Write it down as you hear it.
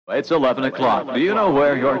It's 11 o'clock. Do you know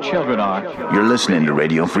where your children are? You're listening to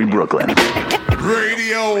Radio Free Brooklyn.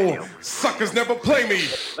 Radio suckers never play me.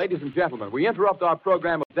 Ladies and gentlemen, we interrupt our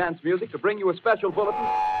program of dance music to bring you a special bulletin.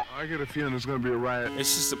 I get a feeling there's going to be a riot.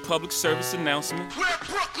 It's just a public service announcement. Where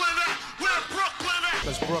Brooklyn at? Where Brooklyn at?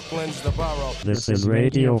 Because Brooklyn's the borough. This is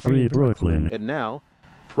Radio Free Brooklyn. And now,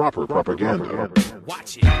 proper propaganda.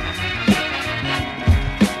 Watch it.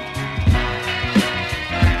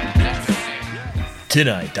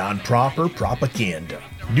 Tonight on Proper Propaganda,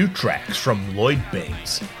 new tracks from Lloyd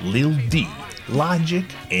Banks, Lil D, Logic,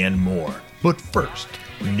 and more. But first,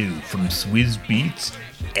 new from Swizz Beatz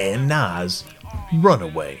and Nas,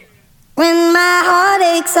 Runaway. When my heart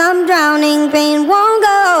aches, I'm drowning, pain won't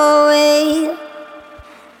go away.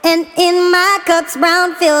 And in my cups,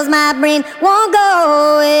 brown fills my brain, won't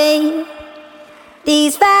go away.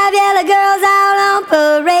 These 5 yellow girls out on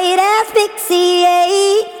parade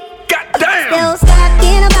asphyxiate. Goddamn! Still stuck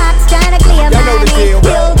in a box, trying to clear my name.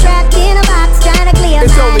 Still trapped in a box, trying to clear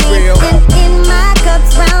It's my only name. real. And in my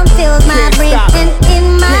cups, brown fills my Can't brain. stop. And in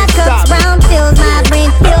my Can't cups, stop. brown fills my brain.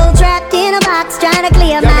 Still trapped in a box, trying to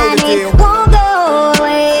clear Y'all know my the name. deal. Won't go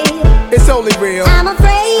away. It's only real. I'm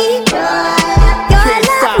afraid your Can't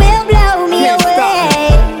love stop. will blow me Can't away.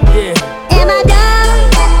 stop. Yeah. Am I done?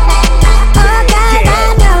 Oh God, Yeah.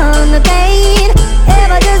 I know the pain.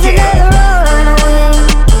 Am I just another runaway?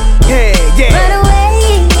 Run away.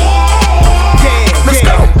 Let's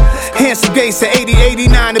go. Handsome gangster, 80,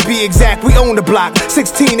 89 to be exact. We own the block.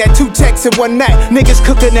 16 at 2 techs in one night. Niggas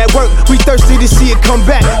cooking at work. We thirsty to see it come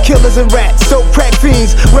back. Killers and rats, so crack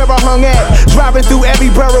fiends, where I hung at. Driving through every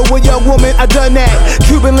borough with young woman, I done that.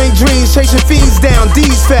 Cuban link dreams, chasing fiends down.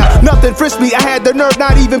 D's fell, nothing frisked me. I had the nerve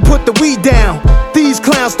not even put the weed down. These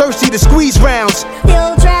clowns thirsty to squeeze rounds.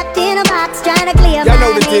 Still trapped in a box, trying to clear Y'all my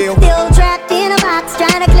know the name. deal. Still trapped in a box,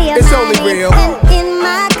 trying to clear It's my only name. real. And in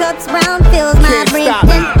my cups, brown fills my Can't brain. stop.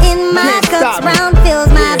 And in my Can't cups, stop. brown fills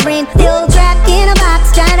my Yeah. brain. Still trapped in a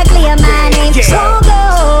box, trying to clear my name. Yeah. Won't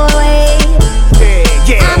go away.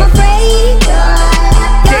 I'm afraid your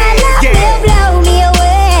love will blow me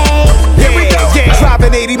away.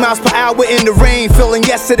 Driving 80 miles per hour in the rain, feeling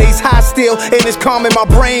yesterday's high still, and it's calming my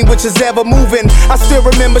brain, which is ever moving. I still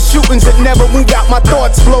remember shootings that never moved out my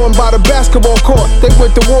thoughts, blowing by the basketball court. They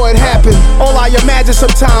went to war, it happened. All I imagine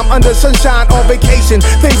sometime under sunshine on vacation.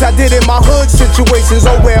 Things I did in my hood situations,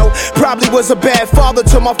 oh well. Probably was a bad father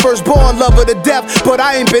to my firstborn, lover to death. But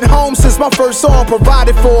I ain't been home since my first song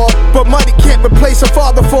provided for. But money can't replace a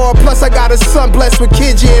father for her. Plus I got a son blessed with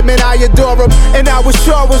kids, yeah man, I adore him. And I was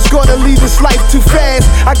sure I was gonna leave this life too fast.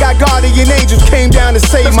 I got guardian angels came down to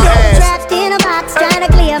save my Still ass. trapped in a box, trying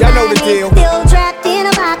to clear Y'all my know the name. deal. Still trapped in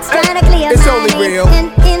a box, trying to clear It's my only name. real.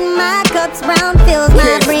 And in my cups, brown fills my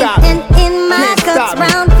Can't brain. stop. And in my Can't cups, stop me.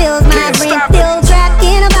 brown fills my Can't brain. stop Still trapped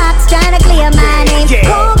in a box, trying to clear my name. Yeah.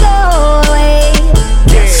 Won't go away.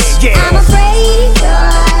 I'm afraid your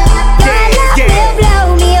love will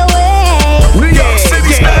blow me away. New York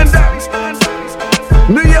City, stand up!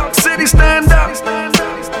 New York City, stand up!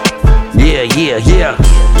 Yeah.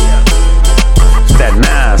 That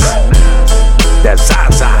Nas, that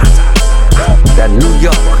Zaza, that New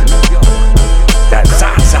York, that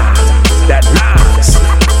Zaza, that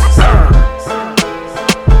Nas.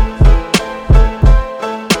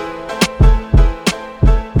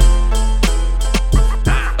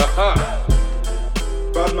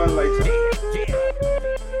 Badman lights.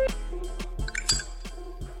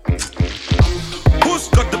 Who's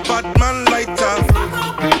got the Batman lighter?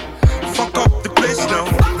 Fuck up the place now.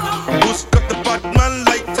 Who's got the Batman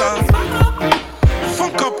lighter?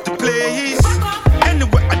 Fuck up the place.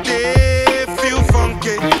 Anywhere I day feel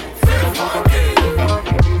funky.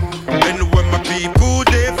 Anywhere my people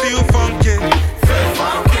they feel funky.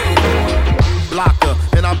 Blocker,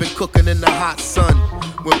 and I've been cooking in the hot sun.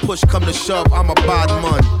 When push come to shove, I'm a bad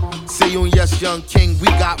man. See you, yes, young king, we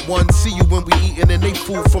got one. See you when we eatin' and they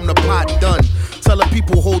food from the pot done. Tell the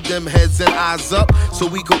people hold them heads and eyes up so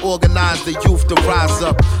we can organize the youth to rise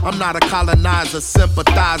up. I'm not a colonizer,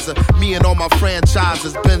 sympathizer. Me and all my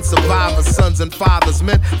franchises been survivors, sons and fathers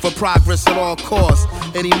meant for progress at all costs.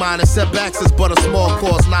 Any minor setbacks is but a small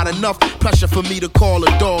cost. Not enough pressure for me to call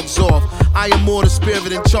the dogs off. I am more the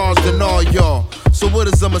spirit in charge than all y'all. So what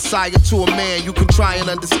is a messiah to a man? You can try and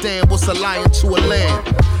understand what's a lion to a lamb.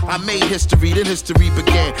 I made history, then history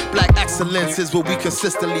began. Black excellence is what we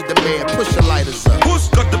consistently demand. Push the lighters up. Who's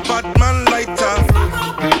got the Batman lighter?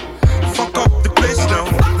 Fuck up the place now.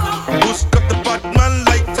 Who's got the Batman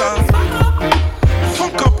lighter?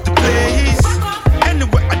 Fuck up the place.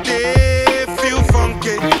 Anywhere I day feel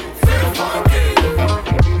funky.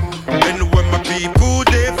 Anywhere my people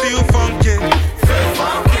they feel funky.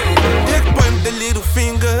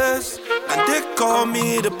 fingers, and they call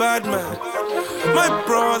me the bad man. My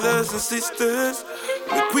brothers and sisters,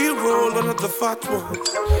 make we roll another fat one.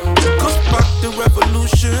 Took us back the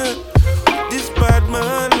revolution, this bad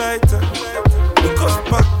man lighter. Took us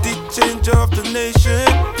back the change of the nation,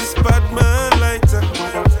 this bad man lighter.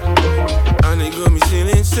 And it got me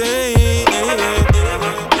feeling insane.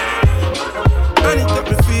 And it got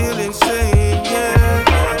me feeling insane, yeah.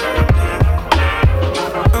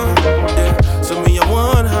 So me I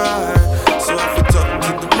want high, so I can talk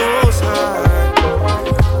to the most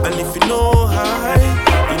high. And if you know high,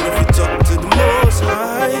 you know if you talk to the most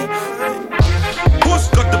high. Who's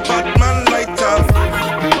got the bad man lighter?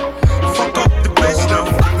 Fuck up the place now.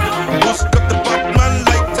 Who's got the bad man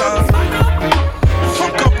lighter?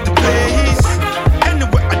 Fuck up the place.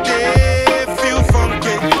 Anywhere I dare feel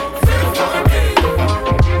funky.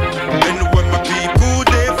 Anywhere my people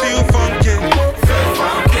they feel funky.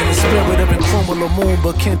 In the spirit of Nkrumah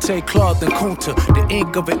Lumumba, Kente, Claude, and Kunta, the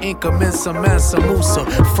ink of an Inca, Mensa, Mansa, Musa.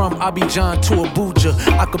 From Abidjan to Abuja,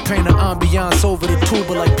 I could paint an ambiance over the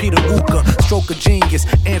tuba like Peter Uka. Stroke of genius,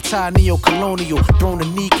 anti-neo-colonial, throne of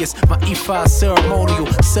Negus, my E5 ceremonial.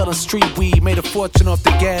 Selling street weed, made a fortune off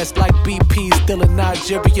the gas like BP, still in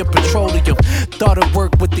Nigerian petroleum. Thought it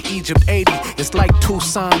worked with the Egypt 80. It's like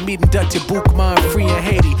Tucson meeting Dutch Boukman, free in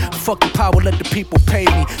Haiti. Fucking power, let the people pay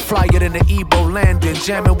me. Flyer than the Igbo landing,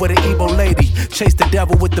 jamming with an Igbo lady. Chase the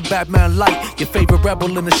devil with the Batman light. Your favorite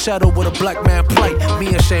rebel in the shadow with a black man plight. Me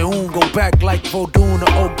and Sheun go back like Vodun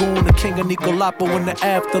or Ogun, the king of Nicolapo in the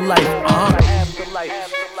afterlife.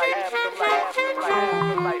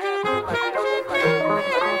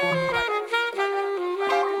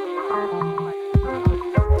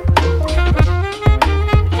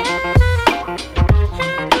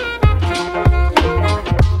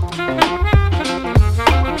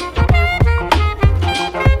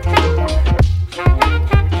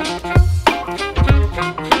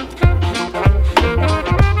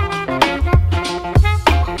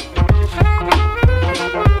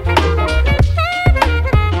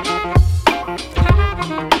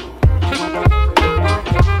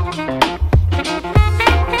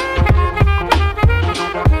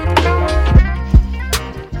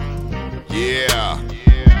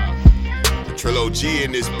 G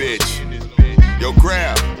in this bitch. Yo,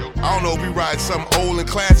 grab. I don't know if we ride something old and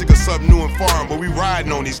classic or something new and foreign, but we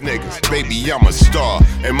riding on these niggas. Baby, I'm a star,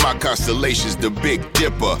 and my constellation's the Big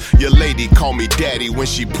Dipper. Your lady call me daddy when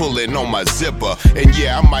she pullin' on my zipper. And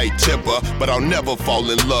yeah, I might tip her, but I'll never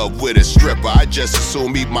fall in love with a stripper. I just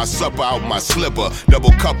assume eat my supper out my slipper.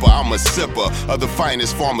 Double cupper, I'm a sipper of the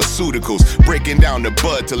finest pharmaceuticals. Breaking down the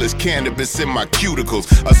bud till it's cannabis in my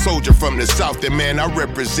cuticles. A soldier from the south, and man, I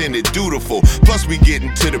represented dutiful. Plus we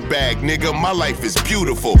getting to the bag, nigga, my life is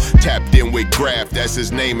beautiful. Tapped in with Graf, that's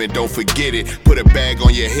his name, and don't forget it. Put a bag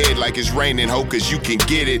on your head like it's raining, ho, cause you can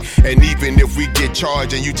get it. And even if we get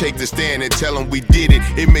charged and you take the stand and tell them we did it,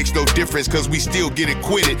 it makes no difference cause we still get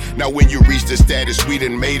acquitted. Now when you reach the status we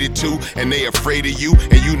done made it to, and they afraid of you,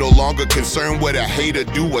 and you no longer concerned what a hater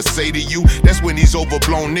do or say to you, that's when these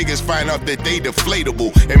overblown niggas find out that they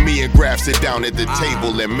deflatable. And me and Graf sit down at the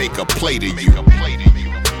table and make a plate of you.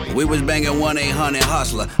 We was banging 1-800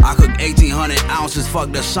 hustler. I cooked 1,800 ounces,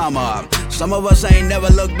 fucked the summer up. Some of us ain't never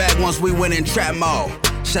looked back once we went in trap mode.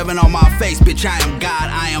 7 on my face, bitch, I am God,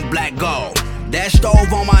 I am black gold. That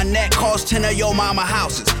stove on my neck cost 10 of your mama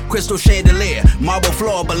houses. Crystal chandelier, marble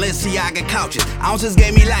floor, Balenciaga couches. Ounces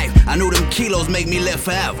gave me life, I knew them kilos make me live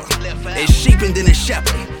forever. It's sheep and then it's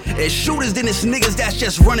shepherd. It's shooters, then it's niggas that's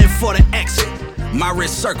just running for the exit. My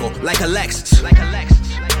wrist circle like a Lexus.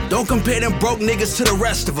 Don't compare them broke niggas to the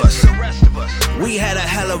rest of us. We had a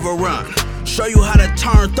hell of a run. Show you how to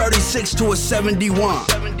turn 36 to a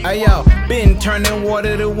 71. Hey yo, been turning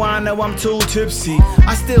water to wine, now I'm too tipsy.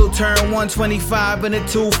 I still turn 125 into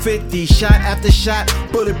 250. Shot after shot,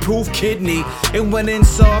 bulletproof kidney. It went in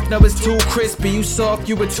soft, now it's too crispy. You soft,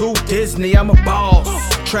 you were too Disney. I'm a boss,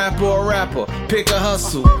 trap or a rapper, pick a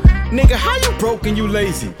hustle. Nigga, how you broke and you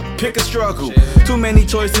lazy? Pick a struggle. Too many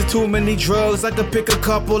choices, too many drugs. I could pick a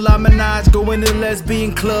couple. I'm a Minaj, go in the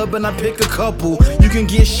lesbian club and I pick a couple. You can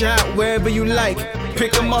get shot wherever you like.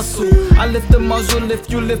 Pick a muscle. I lift the muzzle, lift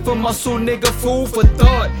you lift a muscle. Nigga, food for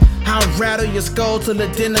thought. I rattle your skull till the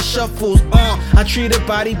dinner shuffles. I treat a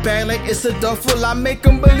body bag like it's a duffel. I make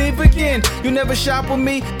them believe again. You never shop with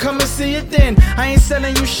me, come and see it then. I ain't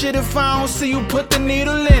selling you shit if I don't see you put the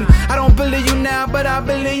needle in. I don't believe you now, but I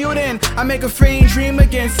believe you then. I make a fiend dream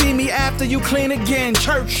again. See me after you clean again.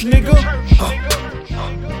 Church, nigga.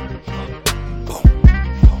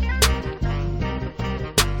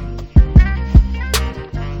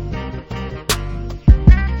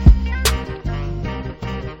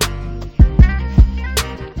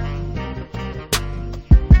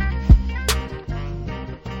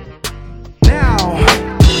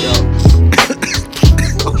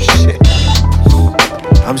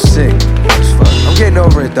 sick. It's fuck. I'm getting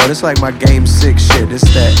over it though. This like my game 6 shit. This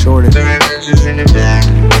that Jordan. Bad bitches in the back,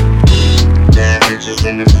 bad bitches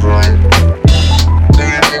in the front,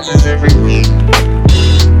 bad bitches every week,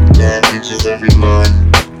 bad bitches every month,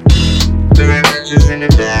 bad bitches in the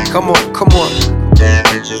back. Come on, come on. Bad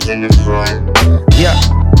bitches in the front. Yeah.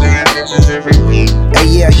 Bad bitches every week. Hey,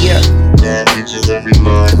 yeah, yeah. Bad bitches every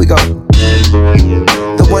month. Here we go.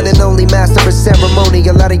 The one and only master of ceremony.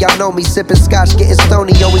 A lot of y'all know me, sipping scotch, getting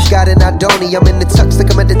stony. Always got an Idoni. I'm in the tux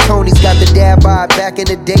like I'm at the Tonys. Got the dad vibe. Back in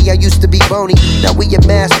the day, I used to be bony. Now we at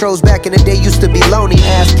Mastros. Back in the day, used to be lonely.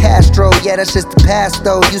 Ask Castro. Yeah, that's just the past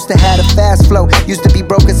though. Used to have a fast flow. Used to be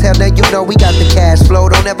broke as hell. Now you know we got the cash flow.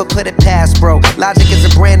 Don't ever put it past, bro. Logic is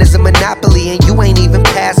a brand, is a monopoly, and you ain't even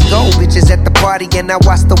past go. Bitches at the party, and I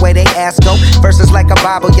watch the way they ass go. Verses like a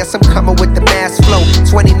Bible. Yes, I'm coming with the mass flow.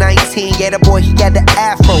 2019. Yeah, the boy, he got the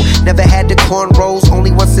afro. Never had the cornrows,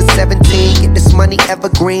 only once at 17. Get this money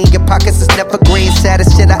evergreen, your pockets is never green.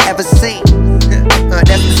 Saddest shit I ever seen.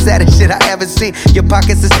 That's the saddest shit I ever seen. Your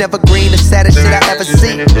pockets is never green, the saddest shit I ever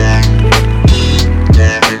seen.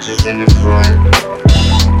 Bad bitches in the front,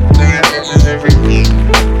 bad bitches every week,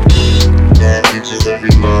 bad bitches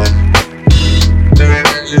every month, bad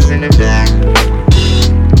bitches in the back,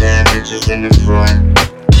 bad bitches in the front,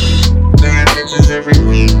 bad bitches every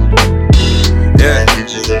week. Yeah,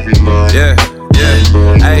 yeah,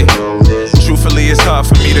 yeah, hey. Truthfully, it's hard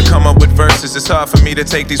for me to come up with verses. It's hard for me to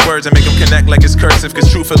take these words and make them connect like it's cursive. Cause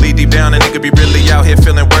truthfully, deep down, a nigga be really out here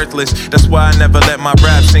feeling worthless. That's why I never let my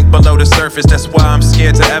rap sink below the surface. That's why I'm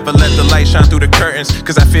scared to ever let the light shine through the curtains.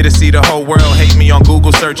 Cause I fear to see the whole world hate me on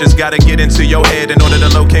Google searches. Gotta get into your head in order to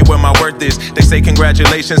locate where my worth is. They say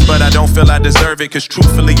congratulations, but I don't feel I deserve it. Cause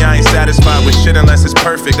truthfully, I ain't satisfied with shit unless it's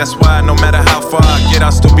perfect. That's why no matter how far I get,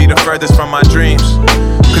 I'll still be the furthest from my dreams.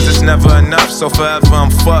 Cause it's never enough, so forever I'm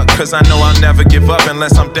fucked. Cause I know I'll never give up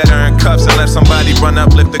unless I'm dead or in cuffs. And let somebody run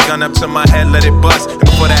up, lift the gun up to my head, let it bust. And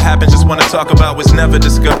before that happens, just wanna talk about what's never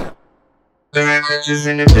discussed. Bad bitches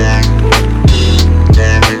in the back,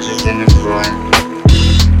 bad bitches in the front,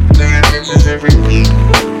 bad bitches every week,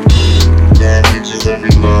 bad bitches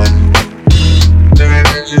every month, bad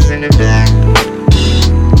bitches in the back,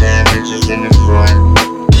 bad bitches in the front,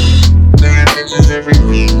 bad bitches every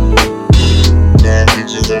week, bad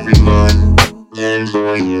bitches every month. And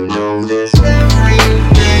boy, you know this. Every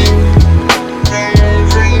day,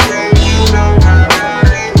 every day, you know how bad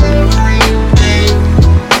it is.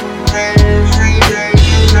 Every day,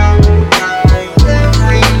 you know how it is.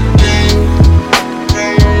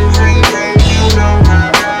 Every day, you know how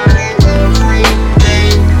bad it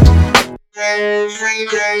is. Every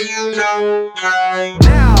day, you know how it is.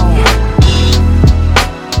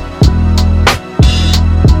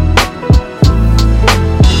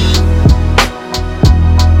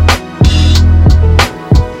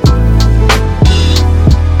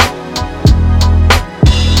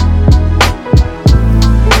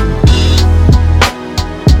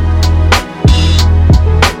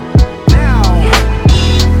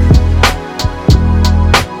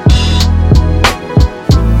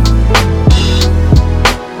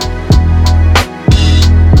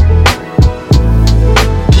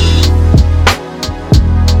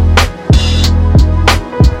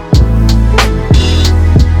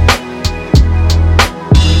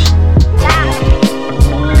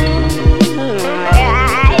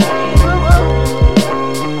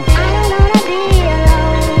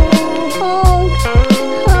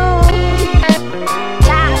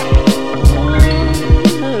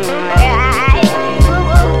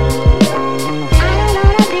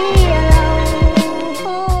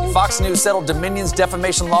 Settled Dominion's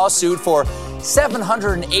defamation lawsuit for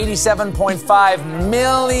 $787.5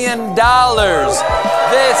 million.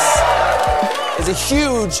 This is a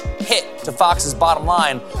huge hit to Fox's bottom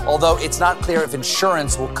line, although it's not clear if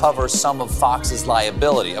insurance will cover some of Fox's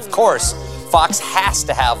liability. Of course, Fox has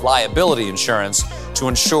to have liability insurance to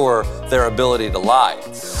ensure their ability to lie.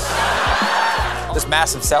 This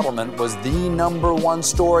massive settlement was the #1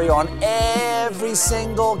 story on every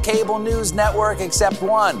single cable news network except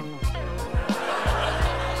one.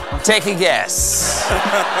 Take a guess.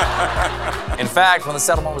 In fact, when the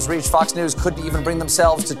settlement was reached, Fox News couldn't even bring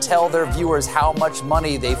themselves to tell their viewers how much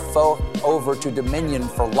money they forked over to Dominion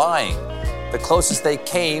for lying. The closest they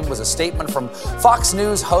came was a statement from Fox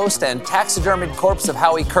News host and taxidermied corpse of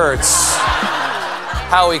Howie Kurtz.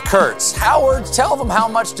 Howie Kurtz. Howard, tell them how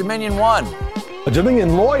much Dominion won. A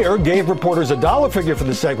Dominion lawyer gave reporters a dollar figure for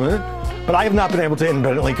the segment, but I have not been able to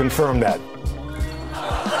independently confirm that.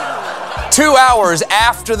 2 hours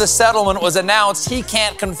after the settlement was announced, he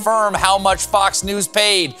can't confirm how much Fox News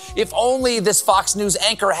paid. If only this Fox News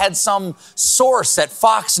anchor had some source at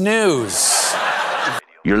Fox News.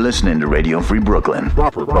 You're listening to Radio Free Brooklyn.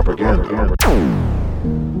 Proper propaganda.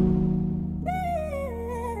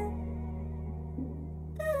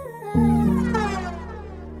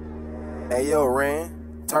 Hey, yo, Ren,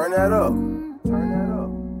 turn that up.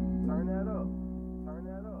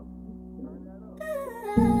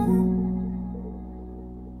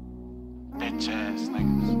 Bitch ass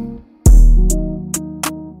niggas.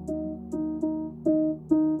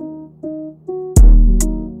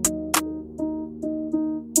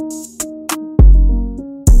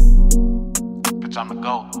 Bitch, I'm the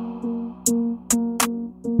GOAT.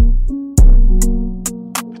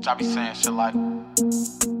 Bitch, I be saying shit like,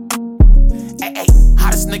 hey, hey,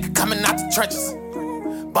 hottest nigga coming out the trenches.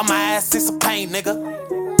 But my ass is a pain, nigga.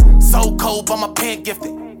 So cold, but my pen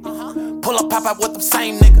gifted. Pull up, pop out with them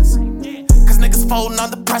same niggas. Cause niggas folding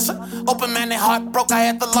under pressure. Open man, they heart broke, I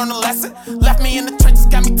had to learn a lesson. Left me in the trenches,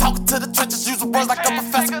 got me talking to the trenches. Using words like a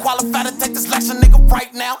professor, qualified to take this lecture, nigga,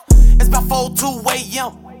 right now. It's about 4-2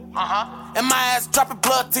 a.m. And my ass dropping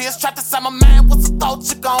blood tears. Trapped inside my mind, what's the thought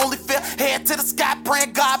you can only feel? Head to the sky,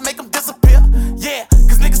 praying God make them disappear. Yeah,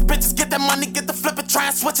 cause niggas bitches get that money, get the flip it, try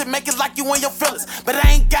and switch it, make it like you in your feelings. But I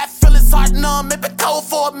ain't got feelings, heart numb, it been cold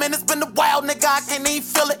for a minute, it's been a while, nigga, I can't even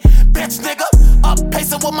feel it. Bitch, nigga, up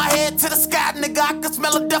pacing with my head to the sky, nigga, I can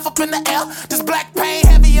smell a death up in the air. This black pain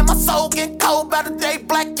heavy in my soul, getting cold by the day,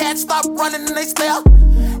 black cats stop running and they stare.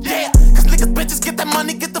 Yeah, cause niggas bitches get that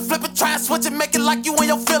money, get the flip it, try and switch it, make it like you in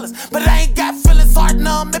your feelings. But I ain't got feelings, heart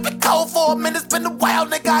numb, it been cold for a minute, it's been a while,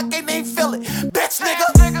 nigga, I can't even feel it. Bitch, nigga.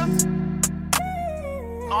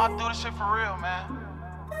 no, I do this shit for real, man.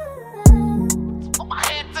 Put my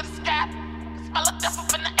head to the sky, smell a death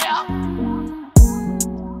up in the air.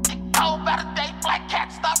 Get cold by the day, black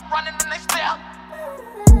cats stop running and they stare.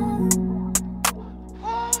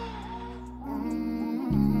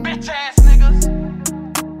 Bitch ass niggas.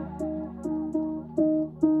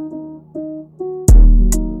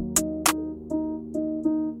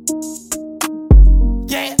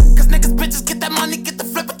 Yeah, cause niggas bitches get that money, get the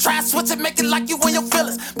flip it, try and switch it, make it like you in your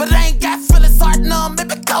feelings. But I ain't got feelings, heart numb, it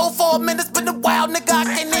been cold for a minute, it's been a while, nigga, I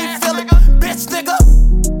can't even feel it. Bitch, nigga.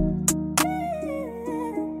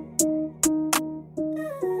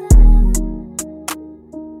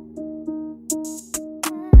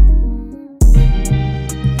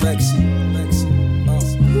 Lexi,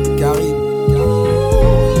 Karim.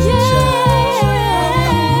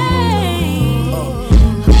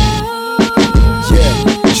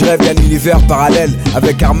 Je rêve d'un univers parallèle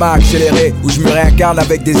avec karma accéléré, où je me réincarne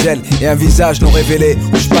avec des ailes et un visage non révélé,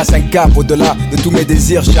 où je passe un cap au-delà de tous mes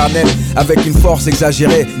désirs charnels, avec une force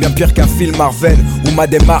exagérée, bien pire qu'un film Marvel, où ma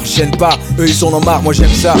démarche gêne pas, eux ils en ont marre, moi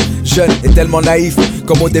j'aime ça. Jeune et tellement naïf,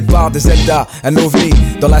 comme au départ de Zelda, un ovni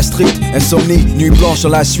dans la street, insomnie, nuit blanche dans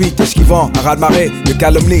la suite, esquivant un raz-de-marée de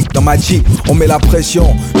calomnie. Dans ma Jeep, on met la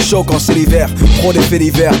pression, chaud quand c'est l'hiver, trop d'effets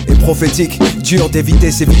d'hiver et prophétique, dur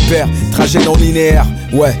d'éviter ces vipères, trajet non linéaire,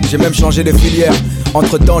 ouais, j'ai même changé de filière.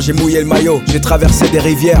 Entre temps j'ai mouillé le maillot, j'ai traversé des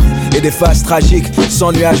rivières et des phases tragiques,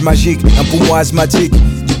 sans nuages magiques, un poumon asthmatique,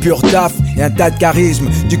 du pur taf et un tas de charisme,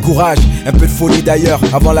 du courage, un peu de folie d'ailleurs,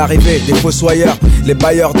 avant l'arrivée des fossoyeurs, les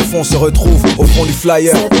bailleurs de fonds se retrouvent au fond du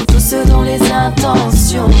flyer. C'est pour tous ceux dont les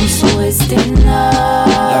intentions sont restées neuves.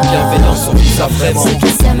 La bienveillance on vit ça vraiment. Ceux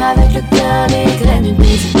qui s'aiment avec le cœur, les graines d'une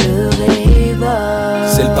paisible révolte.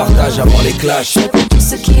 C'est le partage avant les clashs. C'est pour tous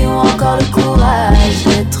ceux qui ont encore le courage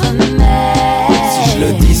d'être maîtres. Si je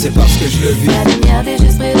le dis c'est parce que je le vis. La lumière des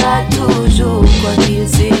justes brillera toujours, quoi qu'ils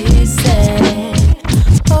essaient.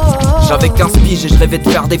 J'avais 15 piges et je rêvais de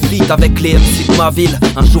faire des feats avec les MC de ma ville.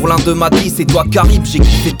 Un jour l'un d'eux m'a dit c'est toi Carib, j'ai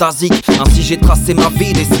kiffé ta zik. Ainsi j'ai tracé ma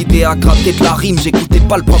vie, décidé à gratter de la rime. J'écoutais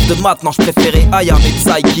pas le prof de maths, non je préférais Ayam et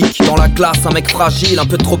Psychic. Dans la classe un mec fragile, un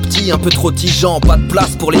peu trop petit, un peu trop tigeant. Pas de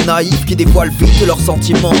place pour les naïfs qui dévoilent vite leurs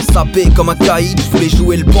sentiments. Sapé comme un caïd, je voulais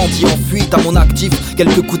jouer le bandit en fuite. À mon actif,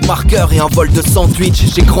 quelques coups de marqueur et un vol de sandwich.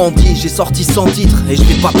 J'ai grandi, j'ai sorti 100 titres et je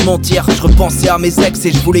vais pas te mentir, je repensais à mes ex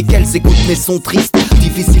et je voulais qu'elles écoutent mes sons tristes.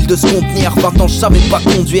 Difficile de se contenir, 20 ans je savais pas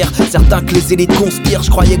conduire. Certains que les élites conspirent, je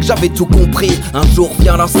croyais que j'avais tout compris. Un jour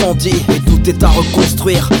vient l'incendie et tout est à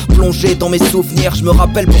reconstruire. Plongé dans mes souvenirs, je me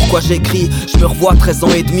rappelle pourquoi j'écris. Je me revois 13 ans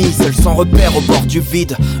et demi, seul sans repère au bord du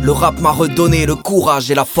vide. Le rap m'a redonné le courage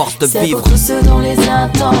et la force de vivre. C'est pour tous ceux dont les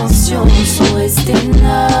intentions sont restées neuves.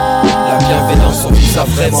 La bienveillance on vit ça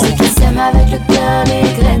vraiment. Ceux qui s'aiment avec le cœur, les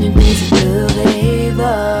graines d'une paisible révolte.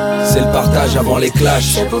 C'est le partage avant les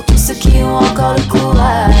clashs. C'est pour tous ceux qui ont encore le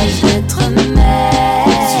courage d'être maîtres.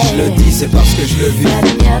 Si je le dis c'est parce que je le vis. La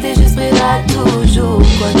lumière des justes brillera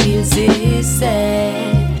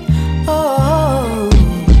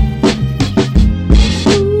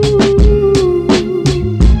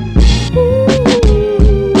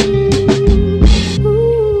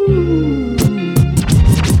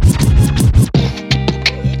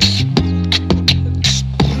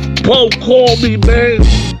me, man.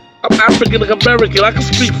 I'm African American. I can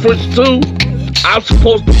speak French too. I'm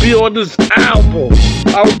supposed to be on this album.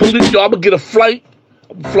 I don't believe you. I'm gonna get a flight.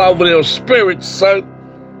 I'm gonna fly over there on Spirit, son.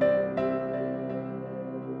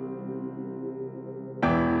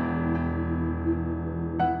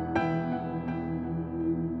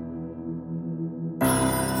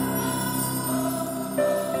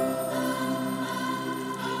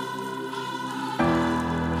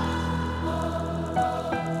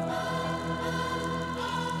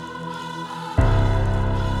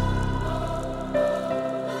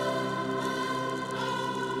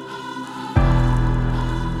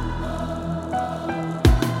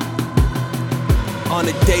 On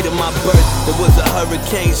the date of my birth, there was a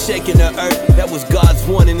hurricane shaking the earth. That was God's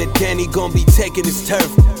warning that Danny gon' be taking his turf.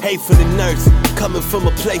 Hate for the nurse, coming from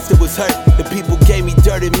a place that was hurt. The people gave me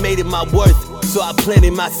dirt and made it my worth. So I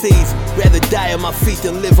planted my seeds. Rather die on my feet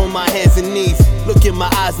than live on my hands and knees. Look in my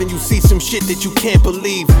eyes and you see some shit that you can't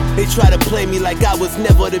believe. They try to play me like I was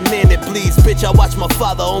never the man that bleeds. Bitch, I watched my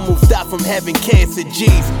father almost die from having cancer.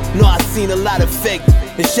 Jeez, no, I seen a lot of fake.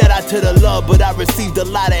 And shout out to the Lord, but I received a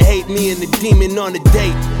lot of hate. Me and the demon on a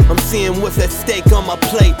date. I'm seeing what's at stake on my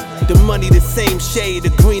plate. The money the same shade, the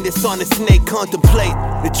green that's on the snake. Contemplate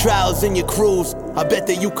the trials in your cruise. I bet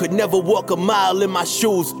that you could never walk a mile in my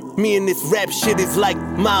shoes. Me and this rap shit is like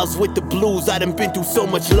Miles with the blues. I done been through so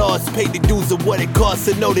much loss, paid the dues of what it costs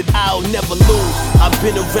to know that I'll never lose. I've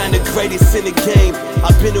been around the greatest in the game.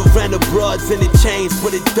 I've been around the broads and the chains,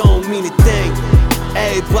 but it don't mean a thing.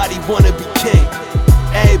 Everybody wanna be king.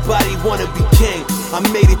 Everybody wanna be king. I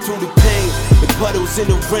made it through the pain, the puddles in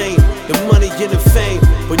the rain, the money and the fame,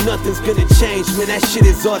 but nothing's gonna change, man, that shit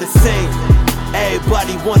is all the same.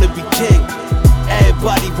 Everybody wanna be king.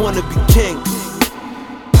 Everybody wanna be king.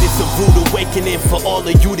 It's a rude awakening for all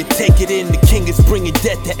of you to take it in. The king is bringing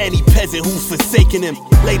death to any peasant who's forsaken him.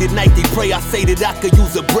 Late at night they pray, I say that I could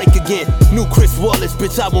use a break again. New Chris Wallace,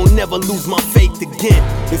 bitch, I won't never lose my faith again.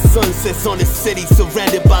 The sun sets on the city,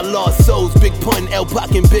 surrounded by lost souls. Big Pun, El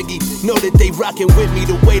Pac and Biggie, know that they rockin' with me.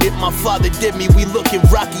 The way that my father did me, we looking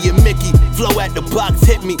Rocky and Mickey. Flow at the box,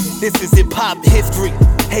 hit me, this is hip-hop history.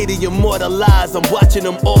 Hated immortalized, I'm watching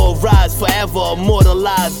them all rise. Forever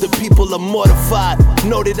immortalized, the people are mortified.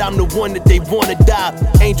 Know that I'm the one that they wanna die.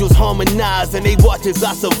 Angels harmonize and they watch as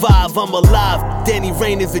I survive. I'm alive, Danny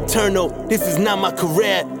Rain is eternal. This is not my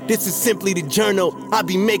career, this is simply the journal. I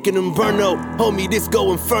be making them burn though, homie, this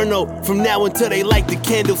go inferno. From now until they light the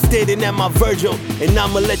candle, standing at my Virgil. And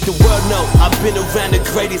I'ma let the world know, I've been around the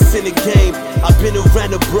greatest in the game. I've been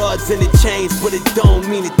around the broads and the chains, but it don't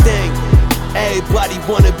mean a thing. Everybody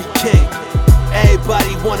wanna be king.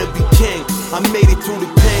 Everybody wanna be king. I made it through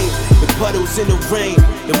the pain, the puddles in the rain,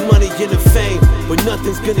 the money and the fame, but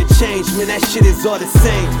nothing's gonna change, man, that shit is all the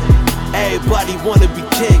same. Everybody wanna be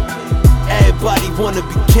king. Everybody wanna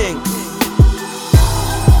be king.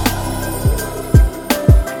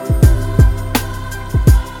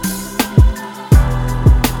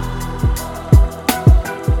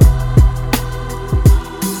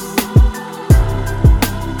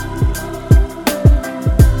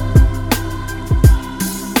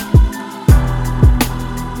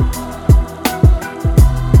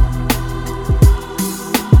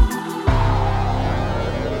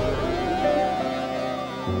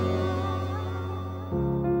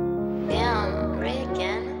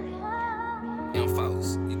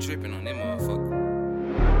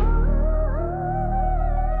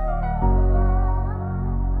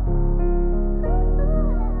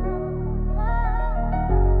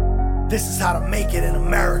 This is how to make it in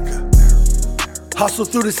America. Hustle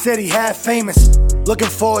through the city, half famous. Looking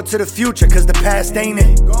forward to the future, cause the past ain't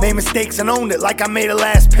it. Made mistakes and owned it like I made a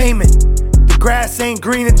last payment. The grass ain't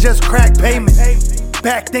green, it just cracked pavement.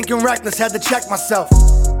 Back thinking reckless, had to check myself.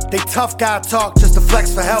 They tough guy talk just to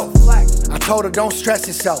flex for health. I told her don't stress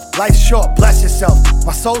yourself, life's short, bless yourself.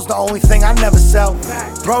 My soul's the only thing I never sell.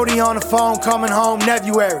 Brody on the phone, coming home,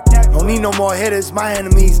 February. Don't need no more hitters, my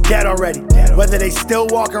enemies dead already. Whether they still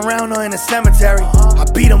walk around or in a cemetery, I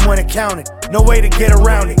beat them when it counted, no way to get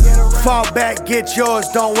around it. Fall back, get yours,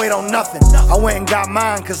 don't wait on nothing. I went and got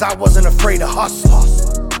mine cause I wasn't afraid to hustle.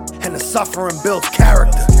 And the suffering builds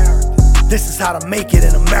character. This is how to make it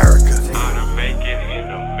in America. How to make it in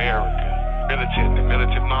America.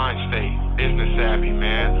 Militant mind state. Business savvy,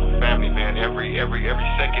 man. Family, man. Every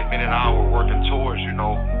second, minute, hour working towards,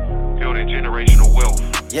 building generational wealth.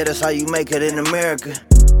 Yeah, that's how you make it in America.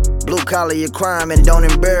 Blue collar your crime and don't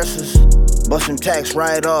embarrass us. Busting tax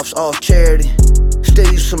write-offs off charity.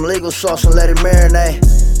 Still use some legal sauce and let it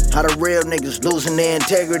marinate. How the real niggas losing their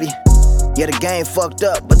integrity. Yeah, the game fucked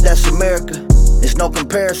up, but that's America. There's no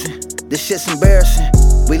comparison. This shit's embarrassing.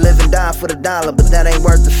 We live and die for the dollar, but that ain't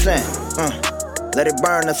worth a cent. Let it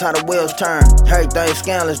burn, that's how the wheels turn. Everything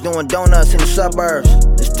scandalous, doing donuts in the suburbs.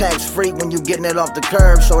 It's tax free when you getting it off the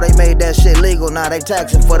curb. So they made that shit legal, now they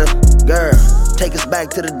taxing for the girl. Take us back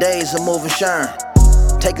to the days of moving Sherm.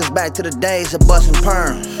 Take us back to the days of busting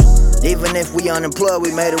perms. Even if we unemployed,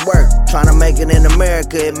 we made it work. Trying to make it in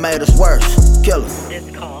America, it made us worse. Killer.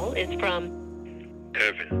 This call is from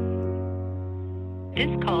Evan.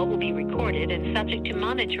 This call will be recorded and subject to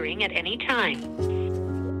monitoring at any time.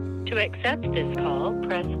 To accept this call,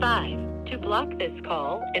 press 5. To block this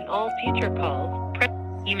call and all future calls, press.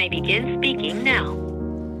 You may begin speaking now.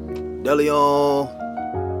 DeLeon.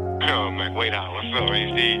 Oh, man, wait out. What's up,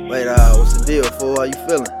 HD? Wait, what's the deal, fool? How you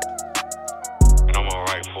feeling? I'm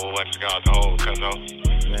alright, fool. I just got the whole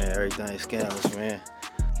cuzzo. Man, everything's scandalous, man.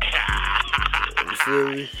 You feel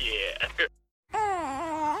me? Yeah.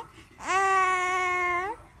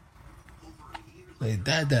 Hey,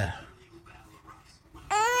 Dada.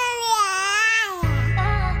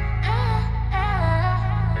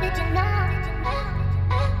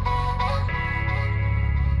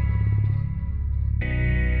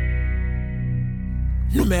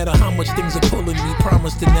 No matter how much things are pulling me,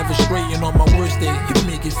 promise to never straighten on my worst day. You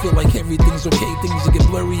make it feel like everything's okay. Things will get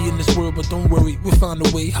blurry in this world, but don't worry, we'll find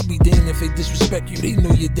a way. I'll be damned if they disrespect you. They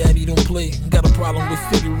know your daddy don't play. Got a problem, we'll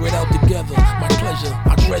figure it out together. My pleasure,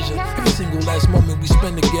 I treasure every single last moment we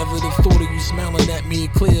spend together. The thought of you smiling at me,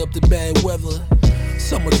 it clear up the bad weather.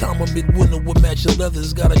 Summertime or midwinter will match your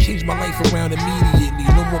leathers. Gotta change my life around immediately.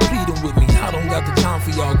 No more pleading with me. I don't got the time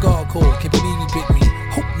for y'all. God called, can't believe you picked me.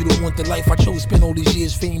 Hope you don't want the life I chose. Spend all these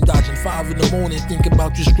years fame dodging. 5 in the morning, think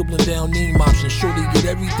about you scribbling down name options. Sure they get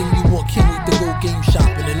everything you want. Can't wait to go game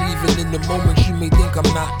shopping. And even in the moments you may think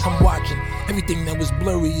I'm not, I'm watching. Everything that was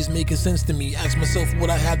blurry is making sense to me. Ask myself what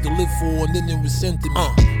I had to live for, and then it was sent to me.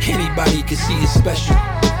 Anybody can see it's special.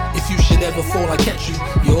 If you should ever fall, I catch you.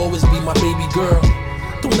 You'll always be my baby girl.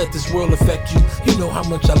 Don't let this world affect you. You know how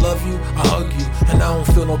much I love you, I hug you, and I don't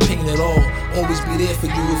feel no pain at all. Always be there for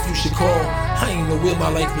you if you should call. I ain't know where my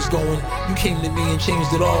life was going. You came to me and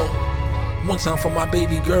changed it all. One time for my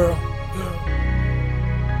baby girl.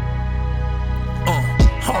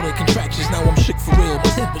 Harder contractions, now I'm shook for real. My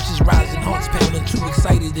temperature's rising, heart's pounding, too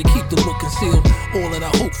excited to keep the look concealed. All that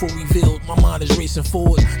I hope for revealed, my mind is racing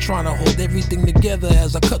forward, trying to hold everything together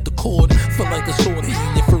as I cut the cord. Felt like a sword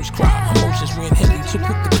hitting your first cry. Emotions ran heavy, too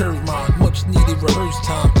quick to curve mine. Much needed rehearsed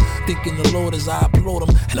time, thanking the Lord as I applaud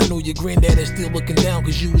him. And I know your granddad is still looking down,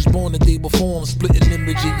 cause you was born the day before him. Split an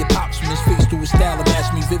image of your pops from his face to his style and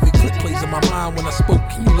matched me. Vivid clip plays in my mind when I spoke,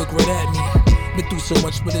 and you look right at me. Been through so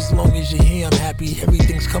much, but as long as you're here, I'm happy.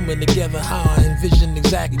 Everything's coming together how I envisioned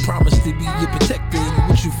exactly. Promised to be your protector and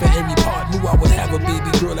with you for every part. Knew I would have a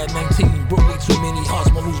baby girl at 19. Broke me too many hearts,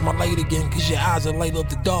 won't lose my light again. Cause your eyes will light up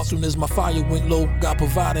the dark. Soon as my fire went low, God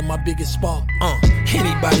provided my biggest spark.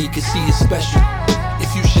 Anybody can see it's special.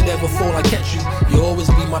 If you should ever fall, I catch you. You'll always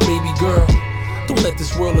be my baby girl. Don't let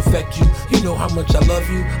this world affect you. You know how much I love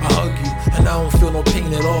you, I hug you, and I don't feel no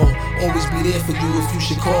pain at all. Always be there for you if you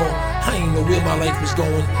should call. I ain't know where my life was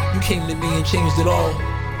going. You came to me and changed it all.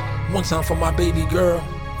 One time for my baby girl.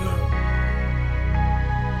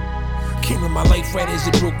 Came in my life right as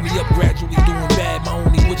it broke me up, gradually doing bad. My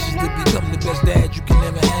only wish is to become the best dad you can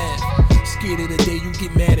never have. Scared of the day you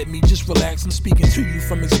get mad at me, just relax. I'm speaking to you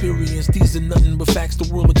from experience. These are nothing but facts,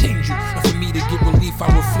 the world will change you. And for me to get relief, I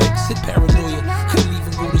reflect. Sit paranoia, couldn't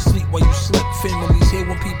even go to sleep while you slept. Families here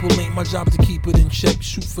when people ain't, my job to keep it in check.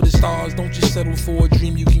 Shoot for the stars, don't just settle for a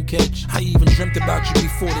dream you can catch. I even dreamt about you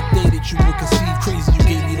before the day that you were conceived. Crazy, you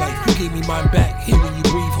gave me life, you gave me mine back. Hearing you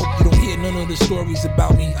breathe, hope you don't hear none of the stories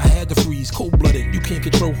about me. I had to freeze, cold-blooded. You can't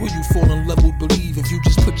control who you fall in love with, believe. If you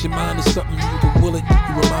just put your mind to something, you can will it.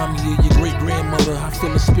 You remind me of your great-grandmother, I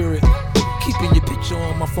feel a spirit. Keeping your picture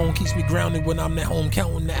on my phone keeps me grounded when I'm at home.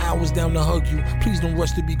 Counting the hours down to hug you. Please don't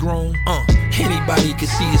rush to be grown. Anybody can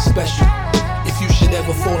see it's special. If you should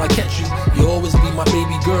ever fall, I catch you. You'll always be my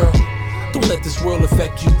baby girl. Don't let this world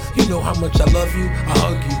affect you. You know how much I love you, I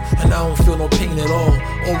hug you, and I don't feel no pain at all.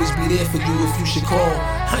 Always be there for you if you should call.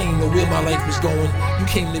 I ain't know where my life was going. You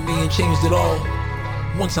came to me and changed it all.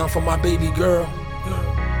 One time for my baby girl.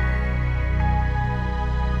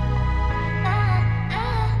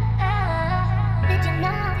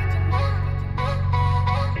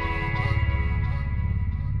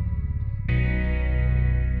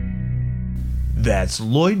 That's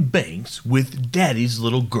Lloyd Banks with Daddy's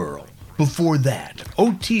Little Girl. Before that,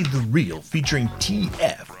 OT The Real featuring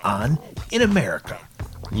TF on In America.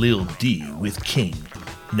 Lil D with King.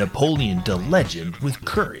 Napoleon the Legend with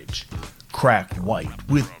Courage. Crack White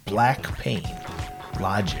with Black Pain.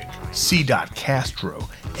 Logic, C. Castro,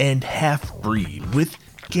 and Half Breed with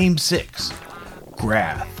Game 6.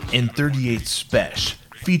 Grath and 38 Spesh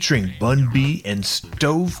featuring Bun B and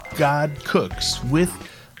Stove God Cooks with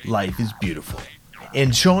Life is Beautiful.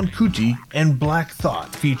 And Sean Kuti and Black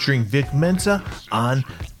Thought featuring Vic Mensa on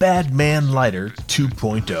Bad Man Lighter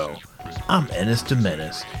 2.0. I'm Ennis de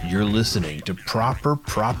Menace. You're listening to Proper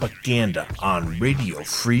Propaganda on Radio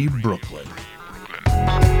Free Brooklyn.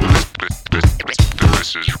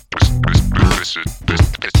 This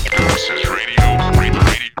is Radio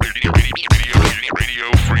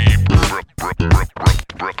Free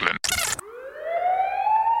Brooklyn.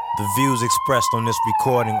 The views expressed on this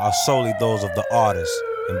recording are solely those of the artist,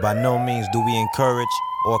 and by no means do we encourage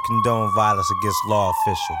or condone violence against law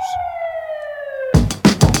officials.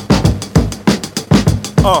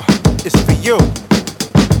 It's for you.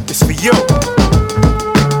 It's for you.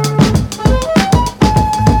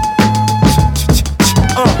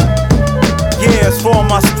 Yeah, it's for all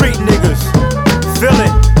my street niggas. Feel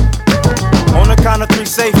it. On the count of three,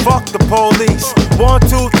 say fuck the police. 1,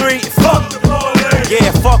 2, 3, fuck the police.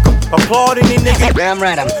 Yeah, fuck them. Applaud any nigga. Damn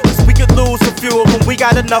right, cause we could lose a few of them. We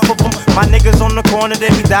got enough of them. My niggas on the corner, they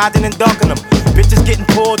be dodging and ducking them. Bitches getting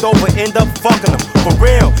pulled over, end up fucking them. For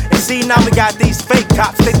real. And see, now we got these fake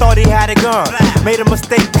cops. They thought he had a gun. Made a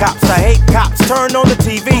mistake, cops. I hate cops. Turn on the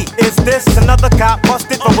TV. Is this another cop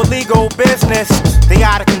busted for illegal business? They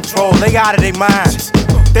out of control. They out of their minds.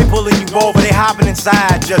 They pulling you over. They hopping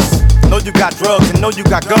inside. Just know you got drugs and know you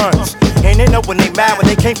got guns. And they know when they mad when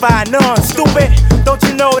they can't find none. Stupid. Don't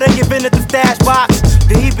you know they give in at the stash box?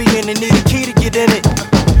 The he be in and need a key to get in it.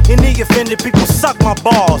 Any offended people suck my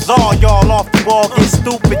balls. All y'all off the wall get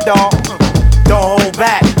stupid, dawg. Don't hold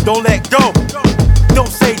back, don't let go. Don't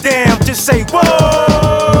say damn, just say whoa.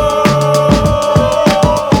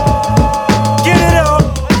 Get it up,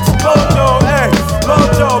 Mojo, hey,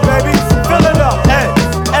 Mojo, baby, fill it up, hey,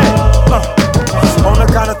 hey. On the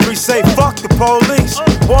count of three, say fuck the police.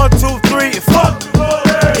 1, 2, 3, fuck the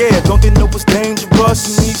police. Yeah, don't they know it's dangerous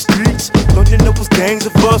in these streets? Don't you know it's gangs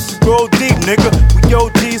of us? Grow deep, nigga. We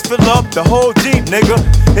OGs fill up the whole Jeep, nigga.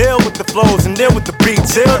 Ill with the flows and ill with the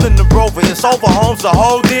beats. Ill in the Rover, it's over homes to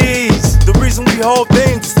hold these. The reason we hold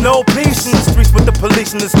things is no peace in the streets with the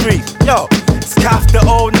police in the streets. Yo, it's cops the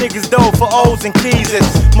old niggas though for O's and keys. It's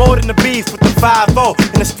more than the beef with the 5-0.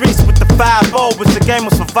 In the streets with the 5-0. It's a game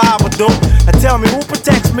of survival, dude. Now tell me who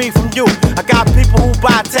protects me from you? I got people who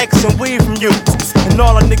buy texts and weed from you. And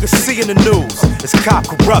all the niggas see in the news is cop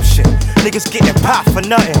corruption. Niggas getting popped for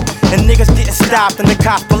nothing. And niggas getting stopped and the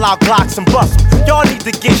cops pull out Glocks and bust them. Y'all need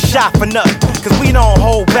to get shot for nothing. Cause we don't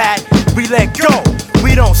hold back, we let go.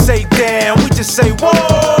 We don't say damn, we just say whoa.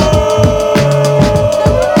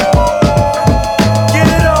 Get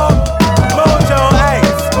it up, Mojo, hey,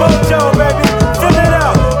 Mojo, baby, fill it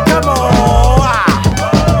up, come on.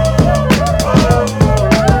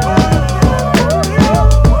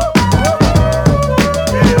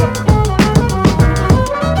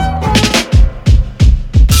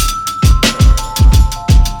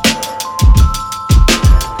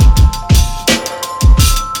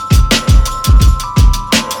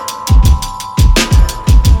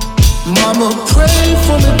 Mama, pray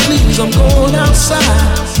for me, please. I'm going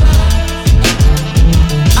outside.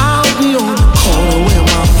 I'll be on the corner where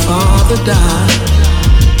my father died.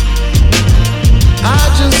 I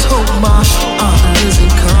just hope my honor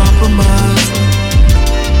isn't compromised.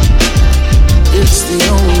 It's the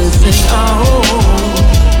only thing I own.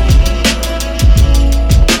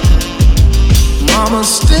 Mama,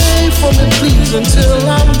 stay for me, please, until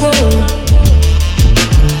I'm grown.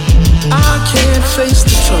 I can't face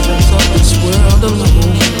the troubles of this world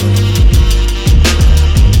alone.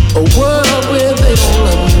 A world where they don't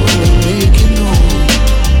love me when they make it known.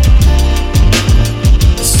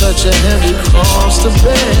 Such a heavy cross to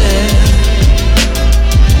bear.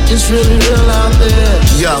 It's really real out there.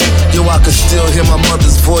 Yo, I can still hear my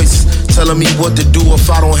mother's voice telling me what to do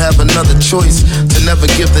if I don't have another choice. To never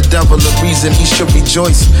give the devil a reason he should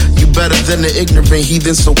rejoice. You better than the ignorant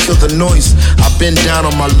heathen, so kill the noise. I've been down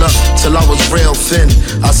on my luck till I was rail thin.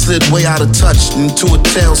 I slid way out of touch into a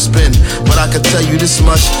tailspin. But I can tell you this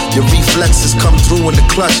much, your reflexes come through in the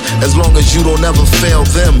clutch, as long as you don't ever fail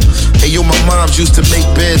them. Hey yo, my moms used to make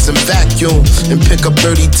beds and vacuum and pick up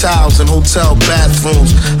dirty towels in hotel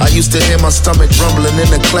bathrooms. I used to hear my stomach rumbling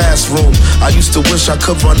in the classroom. I used to wish I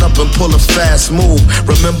could run up and pull a fast move.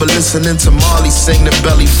 Remember listening to Marley sing the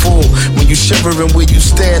belly full. When you shivering where you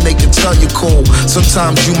stand, they can tell you cold.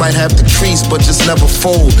 Sometimes you might have to crease, but just never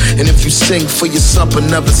fold. And if you sing for your supper,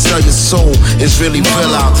 never sell your soul. It's really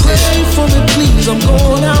real out there. Pray for me, please. I'm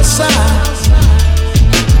going outside.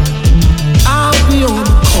 I'll be on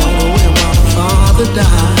the corner where my father father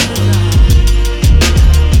died.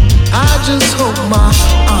 I just hope my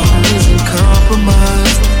honor isn't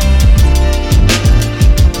compromised.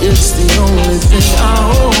 It's the only thing I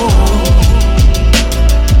own.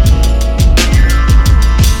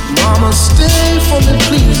 Mama, stay for me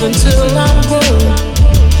please until I'm grown.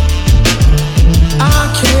 I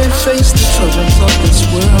can't face the troubles of this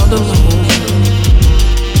world alone.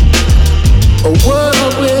 A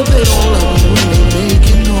world where they don't love me when they make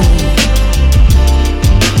it known.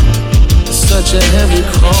 Such a heavy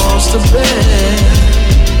cross to bear.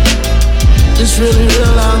 It's really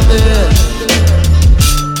real out there.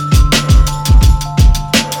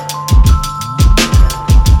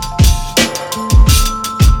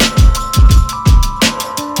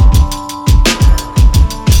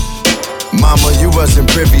 Mama, you wasn't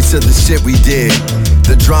privy to the shit we did.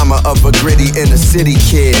 The drama of a gritty inner city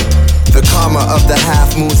kid. The karma of the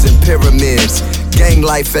half moons and pyramids. Gang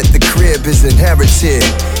life at the crib is inherited.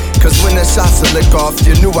 Cause when the shots are lick off,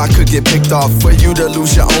 you knew I could get picked off. For you to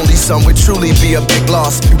lose your only son would truly be a big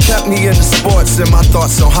loss. You kept me in the sports and my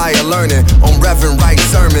thoughts on higher learning. On Reverend Wright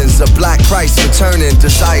sermons, a black Christ returning,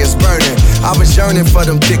 desires burning. I was yearning for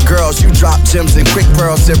them thick girls. You dropped gems and quick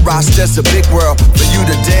pearls. Said Ross, there's a big world for you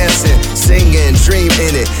to dance in, sing in, dream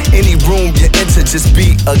in it. Any room you enter, just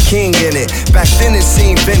be a king in it. Back then it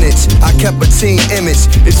seemed vintage, I kept a team image.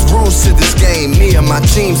 It's rules to this game, me and my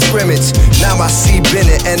team scrimmage. Now I see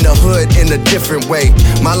Bennett and the hood in a different way.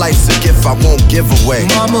 My life's a gift I won't give away.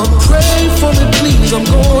 Mama, pray for me please, I'm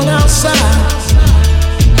going outside.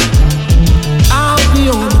 I'll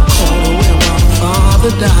be on the corner where my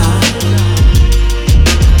father died.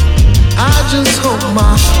 I just hope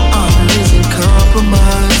my honor isn't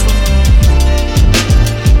compromised.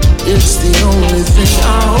 It's the only thing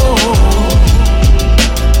I own.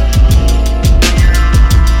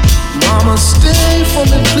 Mama, stay for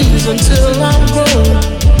me please until I'm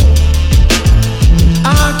grown.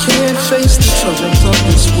 I can't face the troubles of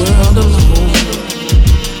this world alone.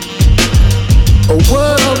 A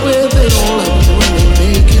world where they don't love me when they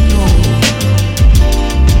make it known.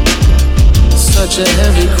 Such a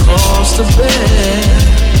heavy cross to bear.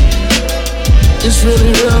 It's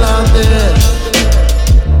really real out there.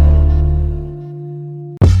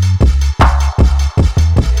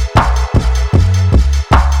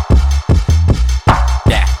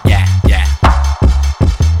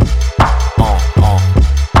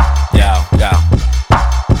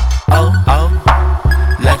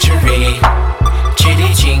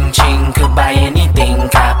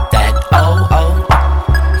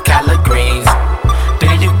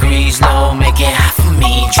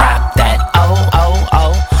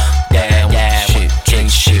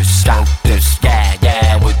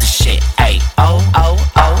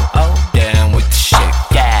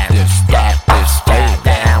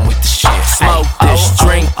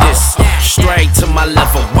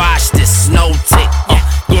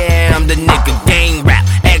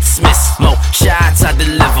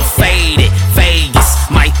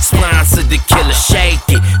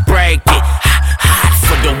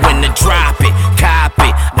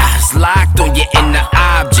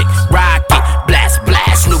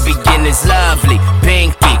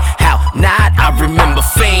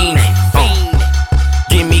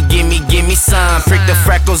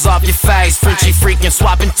 Off your face, Frenchie freaking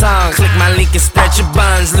swapping tongues. Click my link and spread your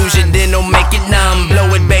buns. Lose your dental, make it numb. Blow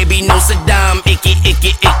it, baby, no Saddam. Icky,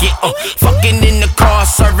 icky, icky. Fucking in the car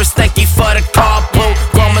service, thank you for the carpool.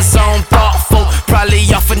 Grandma's on thoughtful, probably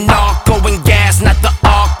off of narco and gas, not the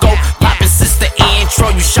arco. Poppin' since the intro,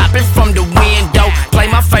 you shopping from the window. Play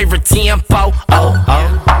my favorite tempo. Oh, oh,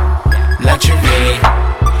 luxury.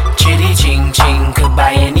 Chitty ching ching, could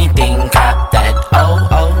buy anything, cop that. Oh,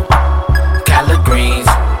 oh, collard greens.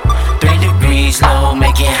 Low,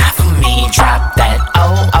 make it hot for me, drop that,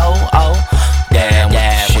 oh, oh, oh. Damn,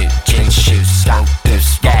 yeah, with the shit, shoot, stop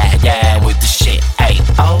this, yeah, yeah, with the shit, ayy,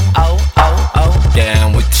 oh, oh, oh, oh.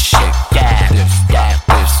 Damn with the shit, yeah, this,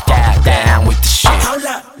 yeah, down with the shit. Hold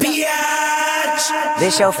up, biatch.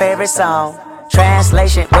 This your favorite song.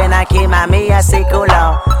 Translation, ven aquí mami así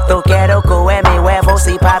culo. Tú quiero que mi huevo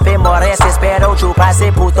si papi mores. Espero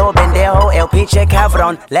chupase puto pendejo el pinche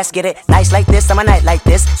cabrón. Let's get it nice like this, I'm a night like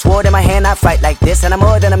this. Sword in my hand, I fight like this. And I'm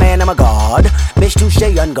more than a man, I'm a god. Bitch,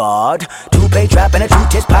 touche on guard. Two-pay drop and a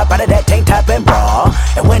two-tits pop out of that tank top and bra.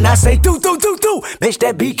 And when I say do, bitch,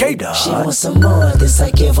 that BK dog. She wants some more of this, I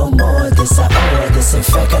give her more of this, I owe her this. In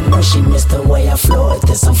fact, I know she missed the way I floored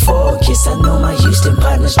this. I'm focused, I know my Houston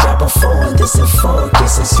partners drop a 4 on this. And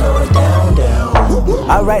focus and slow it down.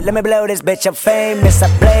 Alright, let me blow this bitch, I'm famous, I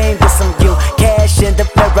blame this on you. Cash in the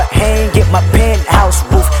mirror, hang it, my penthouse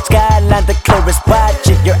roof. Skyline the clearest, watch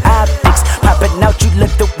it, your optics Popping out, you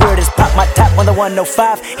look the weirdest. Pop my top on the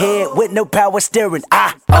 105, head with no power steering.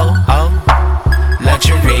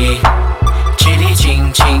 Luxury, chitty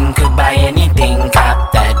ching ching, could buy anything,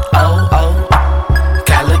 cop that.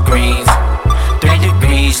 Collard greens, 3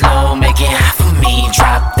 degrees low, make it hot for me,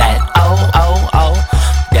 drop that.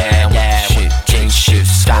 Damn, yeah, shit, change shift,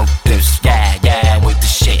 stop this, yeah, with the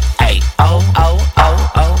shit, ayy.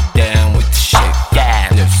 Damn with the shit, yeah,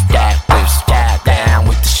 down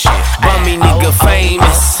with the shit. Bummy nigga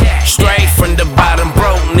famous, straight from the bottom,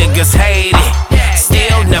 broke niggas hate it.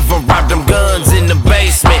 Still never robbed them guns in the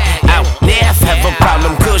basement. Out there, have a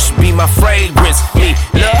problem, Kush be my fragrance. Me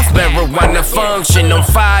love marijuana, function on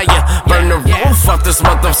fire. Burn the roof off this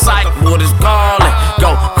mother psych, what is calling.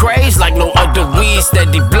 Go crazy like no other weed,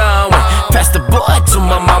 steady blowing. Pass the boy to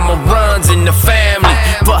my mama, runs in the family.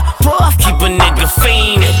 But puff, keep a nigga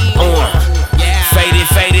fiendin'.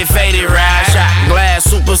 Faded, ride. Shot glass,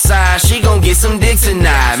 super size. She gon' get some dick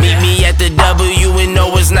tonight. Meet me at the W and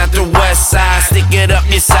no, it's not the west side. Stick it up,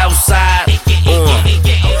 your south side.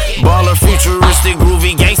 Baller, futuristic,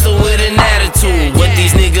 groovy gangster with an attitude. What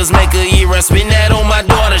these niggas make a year, I spin that on my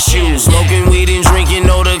daughter's shoes. Smoking weed and drinking,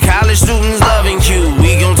 all the college students loving Q.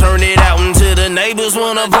 We gon' turn it out until the neighbors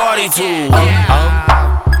wanna party too.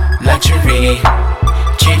 Luxury,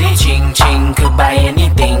 chitty ching ching, could buy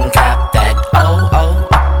anything, cop that.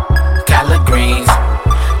 Collard greens,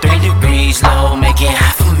 3 degrees low, make it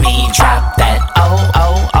hot for me, drop that.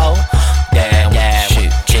 Damn, yeah,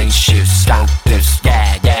 shit, change shift, stop this,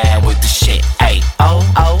 yeah, with the shit, ayy.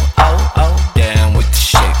 Damn with the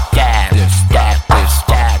shit, yeah,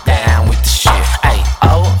 down with the shit, ayy.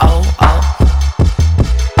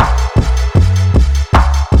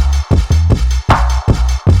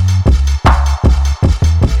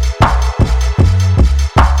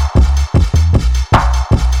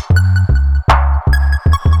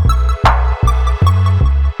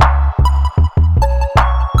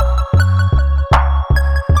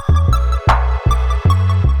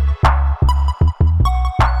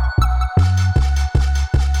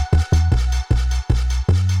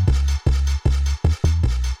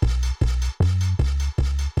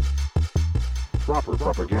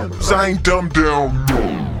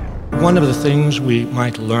 One of the things we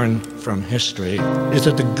might learn from history is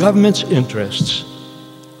that the government's interests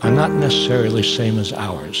are not necessarily the same as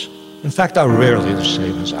ours. In fact, are rarely the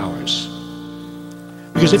same as ours.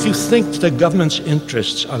 Because if you think the government's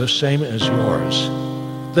interests are the same as yours,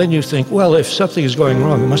 then you think, well, if something is going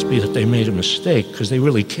wrong, it must be that they made a mistake because they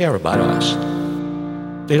really care about us.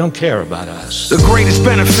 They don't care about us. The greatest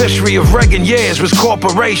beneficiary of Reagan years was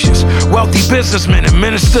corporations, wealthy businessmen and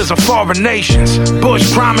ministers of foreign nations.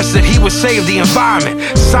 Bush promised that he would save the environment,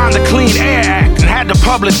 signed the Clean Air Act and had the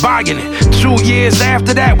public buying it. 2 years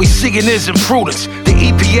after that, we seeing his imprudence. The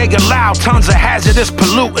EPA allowed tons of hazardous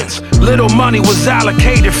pollutants. Little money was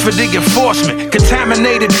allocated for the enforcement.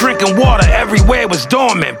 Contaminated drinking water everywhere was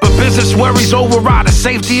dormant. But business worries override the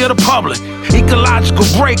safety of the public. Ecological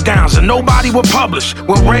breakdowns and nobody would publish.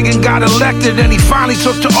 When Reagan got elected and he finally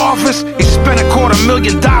took to office, he spent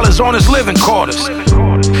 $250,000 on his living quarters.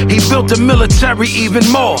 He built the military even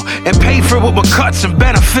more and paid for it with cuts and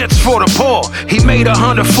benefits for the poor. He made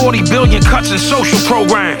 140 billion cuts in social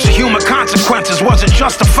programs. Human consequences wasn't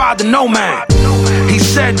justified to no man. He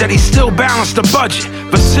said that he still balanced the budget,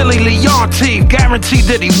 but silly Leontine guaranteed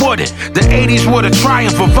that he wouldn't. The 80s were the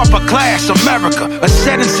triumph of upper class America,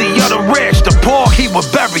 ascendancy of the rich, the poor he would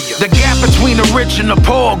bury you. The gap between the rich and the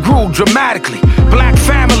poor grew dramatically. Black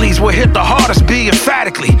families were hit the hardest, be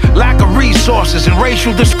emphatically. Lack of resources and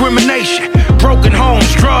racial discrimination, broken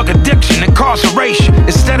homes, drug addiction, incarceration.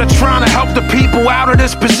 Instead of trying to help the people out of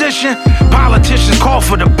this position, politicians call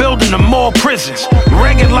for the building of more prisons.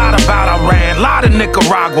 Reagan lied about Iran, lied to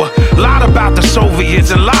Nicaragua, lied about the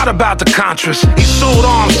Soviets and lied about the Contras. He sold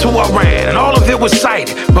arms to Iran and all of it was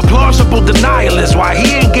cited, but plausible denial is why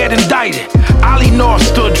he ain't get indicted. Ali North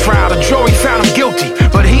stood trial, the jury found him guilty,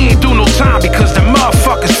 but he ain't do no time because the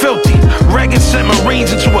motherfucker's filthy. Reagan sent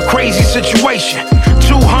Marines into a crazy situation.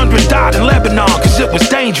 200 died in Lebanon cause it was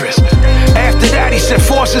dangerous. After that he sent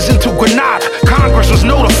forces into Grenada. Congress was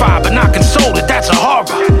notified but not consulted, that's a horror.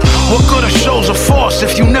 What good are shows of force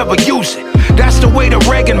if you never use it? That's the way the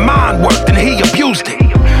Reagan mind worked and he abused it.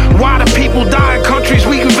 Why do people die in countries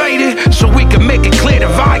we invaded? So we could make it clear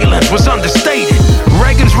that violence was understated.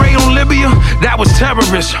 Reagan's raid on Libya, that was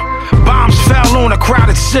terrorism. Bombs fell on a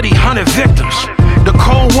crowded city, 100 victims. The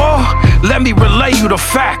Cold War, let me relay you the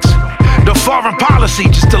facts. The foreign policy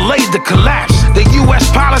just delayed the collapse. The US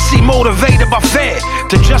policy motivated by fear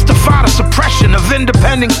to justify the suppression of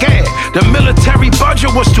independent care. The military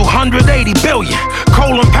budget was $280 billion.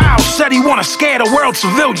 Colin Powell said he wanna scare the world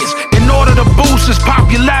civilians. In order to boost his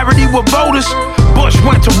popularity with voters, Bush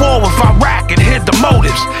went to war with Iraq and hid the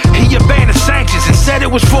motives. He abandoned sanctions and said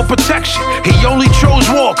it was for protection. He only chose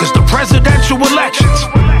war cause the presidential elections.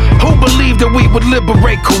 Who believed that we would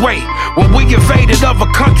liberate Kuwait when we invaded other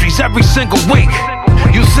countries every single week?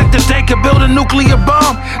 You think that they could build a nuclear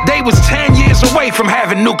bomb? They was 10 years away from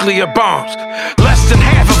having nuclear bombs. Less than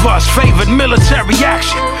half of us favored military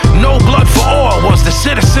action. No blood for oil was the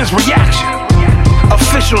citizens' reaction.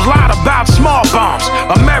 Officials lied about small bombs.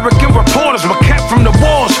 American reporters were kept from the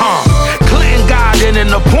war's harm. Clinton got in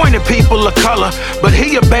and appointed people of color, but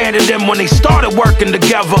he abandoned them when they started working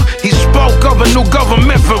together. He spoke of a new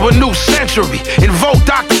government for a new century. Invoked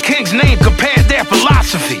Dr. King's name, compared their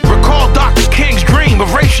philosophy. Recalled Dr. King's dream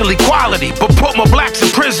of racial equality, but put more blacks in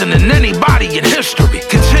prison than anybody in history.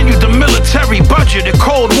 Continued the military budget at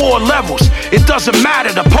Cold War levels. It doesn't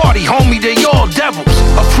matter the party, homie, they all devils.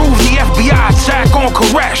 Approved the FBI attack on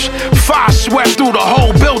Koresh. Fire swept through the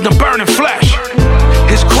whole building, burning flesh.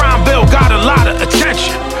 His crime bill got a lot of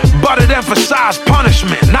attention, but it emphasized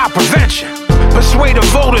punishment, not prevention. Persuaded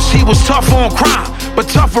voters he was tough on crime, but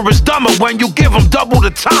tougher is dumber when you give them double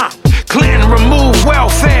the time. Clinton removed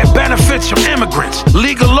welfare benefits from immigrants.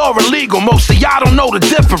 Legal or illegal, most of y'all don't know the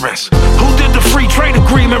difference. Who did the free trade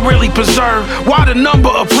agreement really preserve? Why the number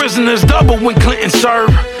of prisoners doubled when Clinton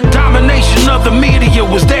served? Domination of the media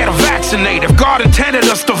was there to vaccinate. If God intended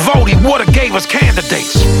us to vote, he would've gave us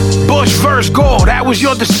candidates. Bush versus Gore, that was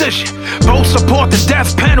your decision. Both support the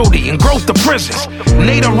death penalty and growth of prisons.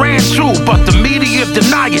 Nader ran too, but the media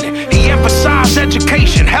denying it. He emphasized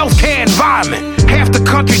education, healthcare, environment. Half the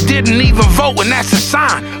country didn't even vote, and that's a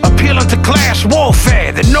sign. Appealing to class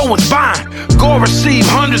warfare that no one's buying. Gore received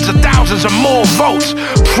hundreds of thousands or more votes.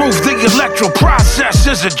 Proof the electoral process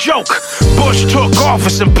is a joke. Bush took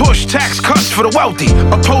office and pushed tax cuts for the wealthy.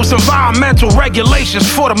 Opposed environmental regulations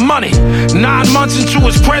for the money. 9 months into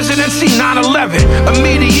his presidency, 9/11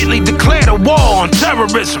 immediately declared a war on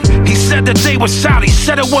terrorism. He said that they were Saudi,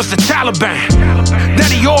 said it was the Taliban.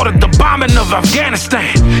 Then he ordered the bombing of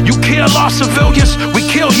Afghanistan. You kill our civilians, we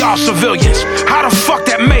kill y'all civilians. How the fuck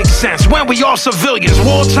that makes sense when we all civilians?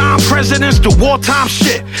 Wartime presidents do wartime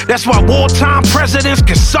shit. That's why wartime presidents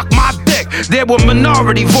can suck my dick. There were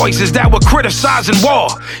minority voices that were criticizing war.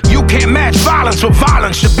 You can't match violence with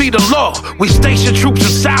violence, should be the law. We stationed troops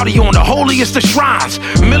in Saudi on the holiest of shrines.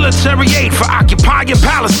 Military aid for occupying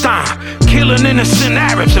Palestine. Killing innocent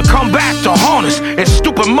Arabs to come back to haunt us. And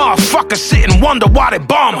stupid motherfuckers sit and wonder why they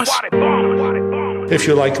bomb us. If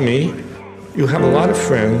you're like me, you have a lot of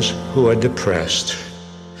friends who are depressed.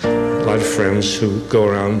 A lot of friends who go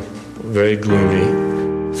around very gloomy,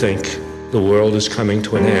 think the world is coming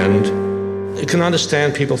to an end. You can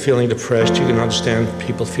understand people feeling depressed, you can understand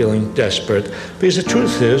people feeling desperate, because the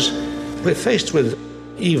truth is, we're faced with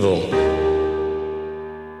evil.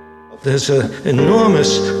 There's an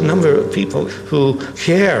enormous number of people who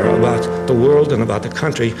care about the world and about the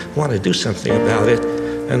country, want to do something about it,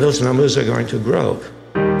 and those numbers are going to grow,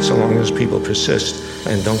 so long as people persist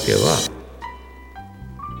and don't give up.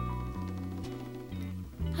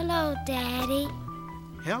 Hello, Daddy.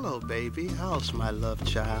 Hello, baby. How's my love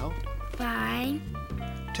child? Fine.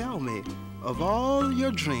 Tell me, of all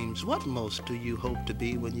your dreams, what most do you hope to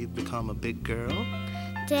be when you become a big girl?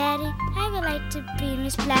 Daddy, I would like to be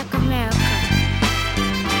Miss Black America.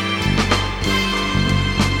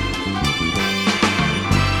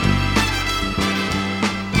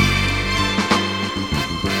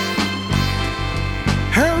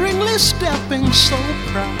 Hurriedly stepping so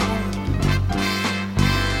proud,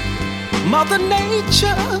 Mother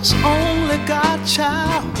Nature's only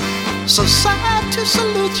godchild. Society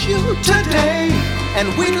salutes you today, and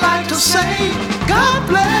we'd like to say, God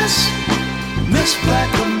bless Miss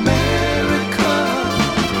Black America.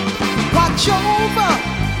 Watch over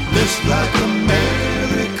Miss Black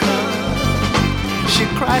America. She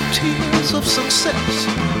cried tears of success.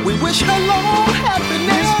 We wish her long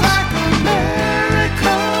happiness. Miss Black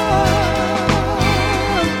America.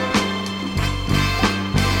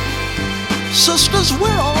 Sisters,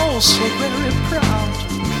 we're all so very proud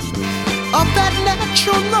of that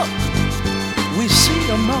natural look we see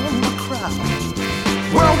among the crowd.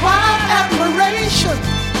 Worldwide admiration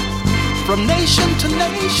from nation to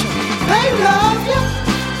nation. They love you,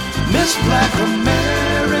 Miss Black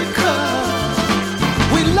America.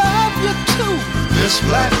 We love you too, Miss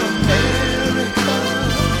Black America.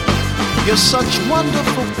 You're such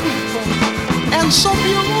wonderful people and so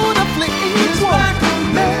beautifully equal. Miss Black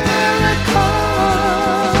America.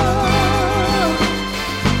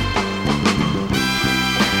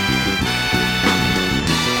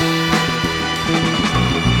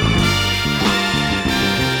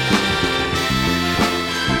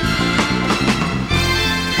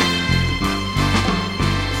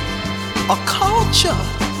 a culture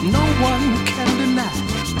no one can deny.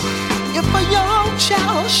 If a young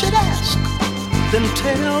child should ask, then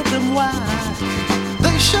tell them why.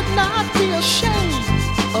 They should not be ashamed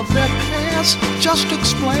of their past. Just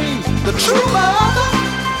explain the true mother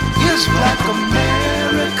is Black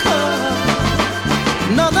America.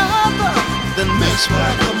 None other than Miss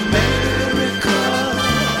Black America.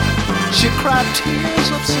 She cried tears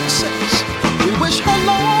of success. We wish her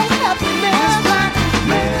long happiness. Miss Black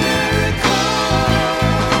America.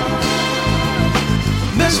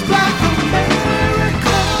 Miss Black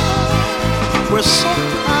America. We're so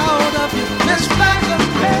proud of you, Miss Black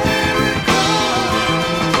America.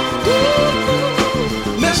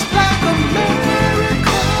 Ooh, Miss Black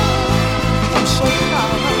America. I'm so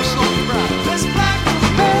proud, I'm so proud. Miss Black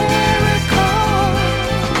America.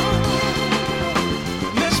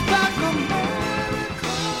 Miss Black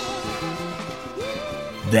America.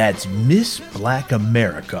 That's Miss Black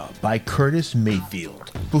America by Curtis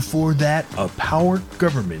Mayfield. Before that, A Power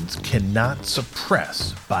Governments Cannot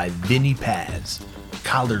Suppress by Vinnie Paz.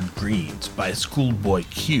 Collard Greens by Schoolboy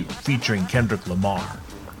Q featuring Kendrick Lamar.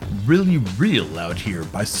 Really Real Out Here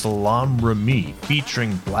by Salaam Remi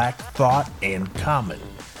featuring Black Thought and Common.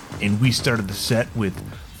 And we started the set with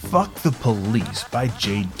Fuck the Police by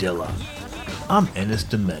Jay Dilla. I'm Ennis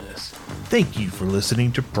Domenis. Thank you for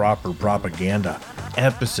listening to Proper Propaganda.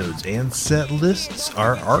 Episodes and set lists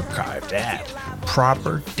are archived at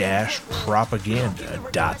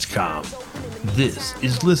proper-propaganda.com. This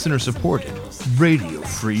is listener-supported Radio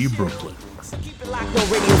Free Brooklyn. Keep it locked on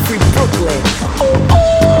Radio Free Brooklyn.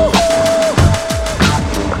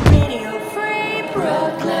 Radio Free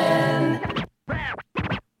Brooklyn.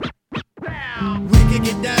 We can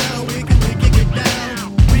get down, we can get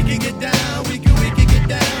down. We can get down, we can get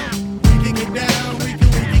down. We can get down, we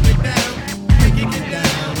can get down. We can get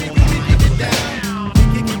down, we can get down. We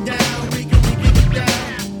can get down, we can get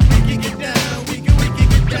down. We can get down, we can get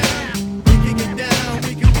down. We can get down,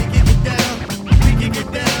 we can get down. We can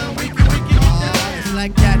get down, we can get down. It's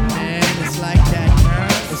like that, man. It's like that.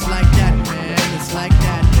 It's like that, man. It's like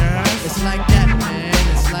that. It's like that, man.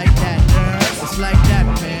 It's like that. It's like that,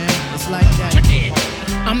 man. It's like that.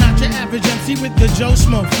 I'm not your average MC with the Joe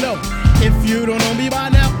Schmo flow. If you don't know me by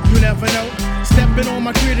now, you never know. Stepping on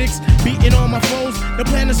my critics, beating on my foes. The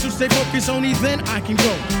plan is to stay focused, only then I can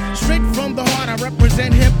grow. Straight from the heart, I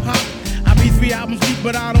represent hip-hop. I be 3 albums deep,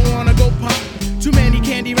 but I don't wanna go pop. Too many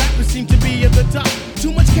candy rappers seem to be at the top.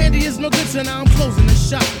 Too much candy is no good, so now I'm closing the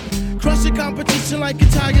shop. Crushing competition like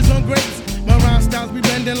Italians on grapes. My rhyme styles be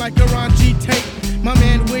blending like a Ron G tape. My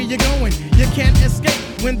man, where you going? You can't escape.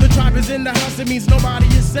 When the tribe is in the house, it means nobody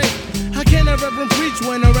is safe. How can a reverend preach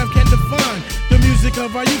when a rep can't define the music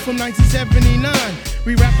of our youth from 1979?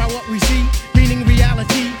 We rap out what we see, meaning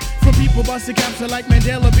reality. From people busting caps like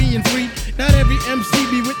Mandela being free. Not every MC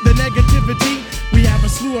be with the negativity. We have a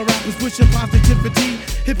slew of rappers pushing positivity.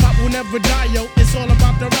 Hip-hop will never die, yo. It's all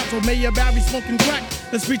about the rap. So Mayor Barry smoking crack.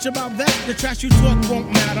 Let's preach about that. The trash you talk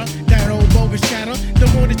won't matter. That old bogus chatter. The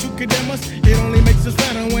more that you condemn us, it only makes us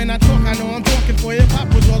fatter. When I talk, I know I'm talking for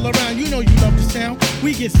hip-hop was all around. You know you love the sound.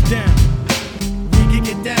 We get down. We can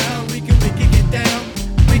get down. We can get down.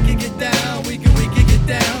 We can get down. We can get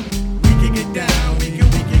down. We can get down. We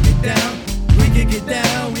can get down. We can get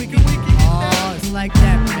down. We can get down. Oh, it's like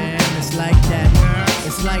that, man. It's like that.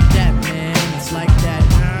 It's like that, man. It's like that.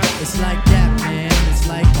 It's like that, man. It's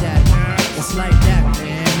like that. It's like that,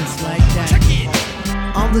 man. It's like that. Check it.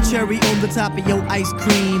 I'm the cherry on the top of your ice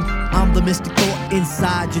cream. I'm the mystic thought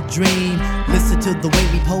inside your dream. Listen to the way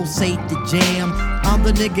we pulsate the jam. I'm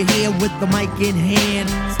the nigga here with the mic in hand.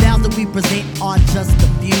 Styles that we present are just a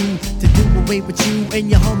few to do away with you and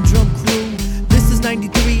your humdrum crew. This is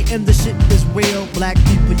 93 and the shit is real. Black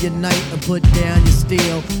people unite and put down your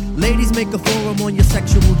steel. Ladies, make a forum on your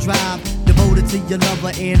sexual drive. Devoted to your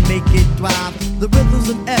lover and make it thrive. The rhythm's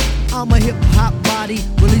an F, I'm a hip-hop body.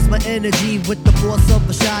 Release my energy with the force of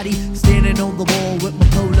a shotty. Standing on the wall with my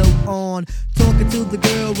polo on. Talking to the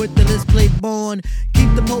girl with the display born.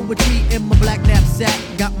 Keep the poetry in my black knapsack.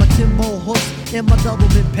 Got my Timbo hooks in my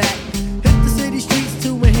doublemint pack. Hit the city streets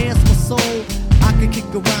to enhance my soul. I can kick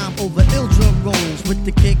a rhyme over ill drum rolls. With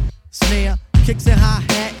the kick, snare, kicks and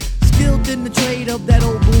hi-hat. Skilled in the trade of that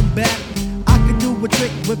old boom bap. I could do a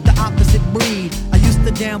trick with the opposite breed. I used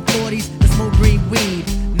to down 40s and smoke green weed.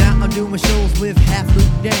 Now I'm doing shows with half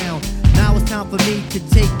loop down. Now it's time for me to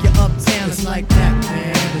take you uptown. It's like that,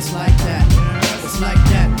 man. It's like that. It's like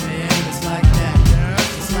that, man. It's like that.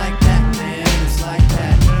 It's like that, man. It's like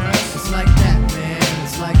that. It's like that, man.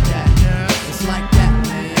 It's like that. It's like that,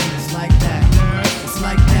 man. It's like that. It's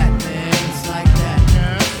like that, man. It's like that.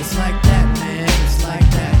 It's like that, man. It's like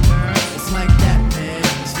that. It's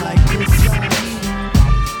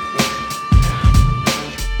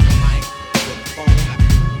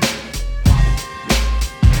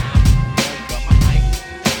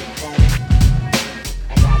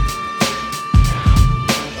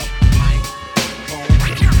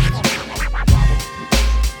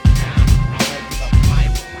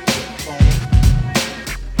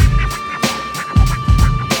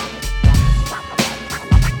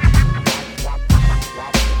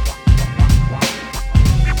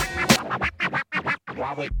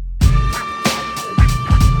You're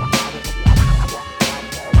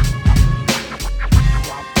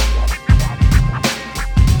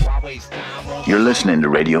listening to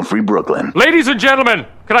Radio Free Brooklyn. Ladies and gentlemen,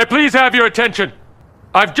 can I please have your attention?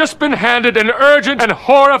 I've just been handed an urgent and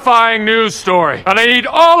horrifying news story, and I need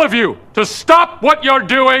all of you to stop what you're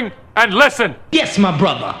doing and listen. Yes, my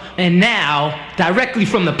brother. And now, directly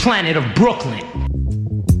from the planet of Brooklyn.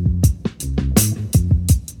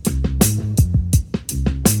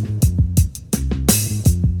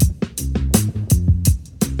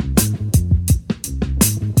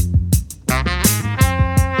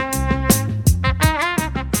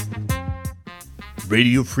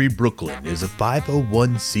 Radio Free Brooklyn is a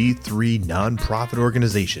 501c3 nonprofit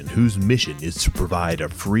organization whose mission is to provide a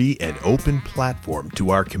free and open platform to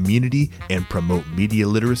our community and promote media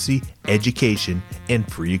literacy, education, and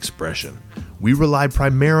free expression. We rely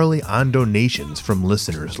primarily on donations from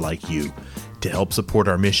listeners like you. To help support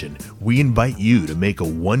our mission, we invite you to make a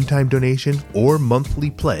one-time donation or monthly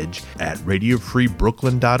pledge at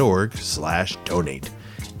radiofreebrooklyn.org/donate.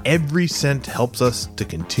 Every cent helps us to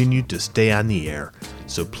continue to stay on the air,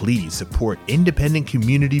 so please support independent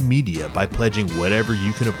community media by pledging whatever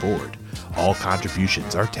you can afford. All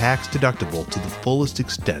contributions are tax deductible to the fullest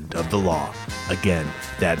extent of the law. Again,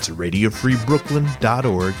 that's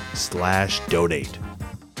radiofreebrooklyn.org/donate.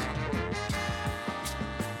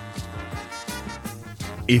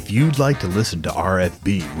 If you'd like to listen to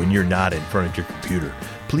RFB when you're not in front of your computer,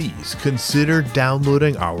 please consider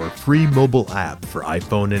downloading our free mobile app for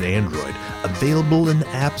iPhone and Android, available in the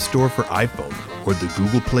App Store for iPhone or the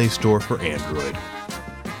Google Play Store for Android.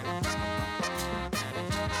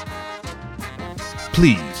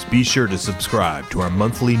 Please be sure to subscribe to our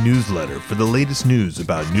monthly newsletter for the latest news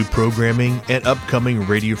about new programming and upcoming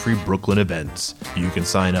Radio Free Brooklyn events. You can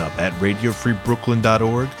sign up at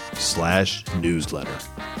radiofreebrooklyn.org/newsletter.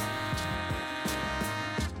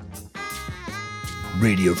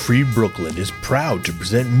 Radio Free Brooklyn is proud to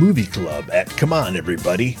present Movie Club at Come On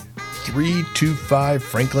Everybody, 325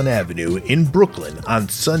 Franklin Avenue in Brooklyn on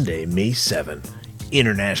Sunday, May 7.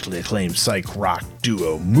 Internationally acclaimed psych rock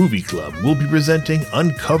duo Movie Club will be presenting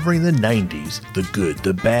Uncovering the 90s, The Good,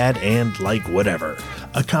 the Bad, and Like Whatever,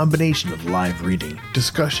 a combination of live reading,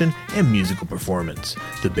 discussion, and musical performance.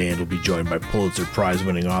 The band will be joined by Pulitzer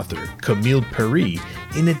Prize-winning author Camille Perry,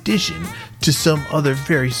 in addition to some other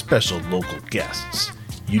very special local guests.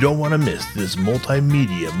 You don't want to miss this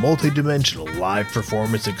multimedia, multidimensional live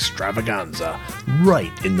performance extravaganza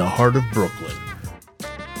right in the heart of Brooklyn.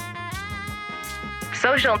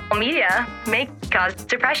 Social media may cause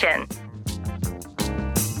depression.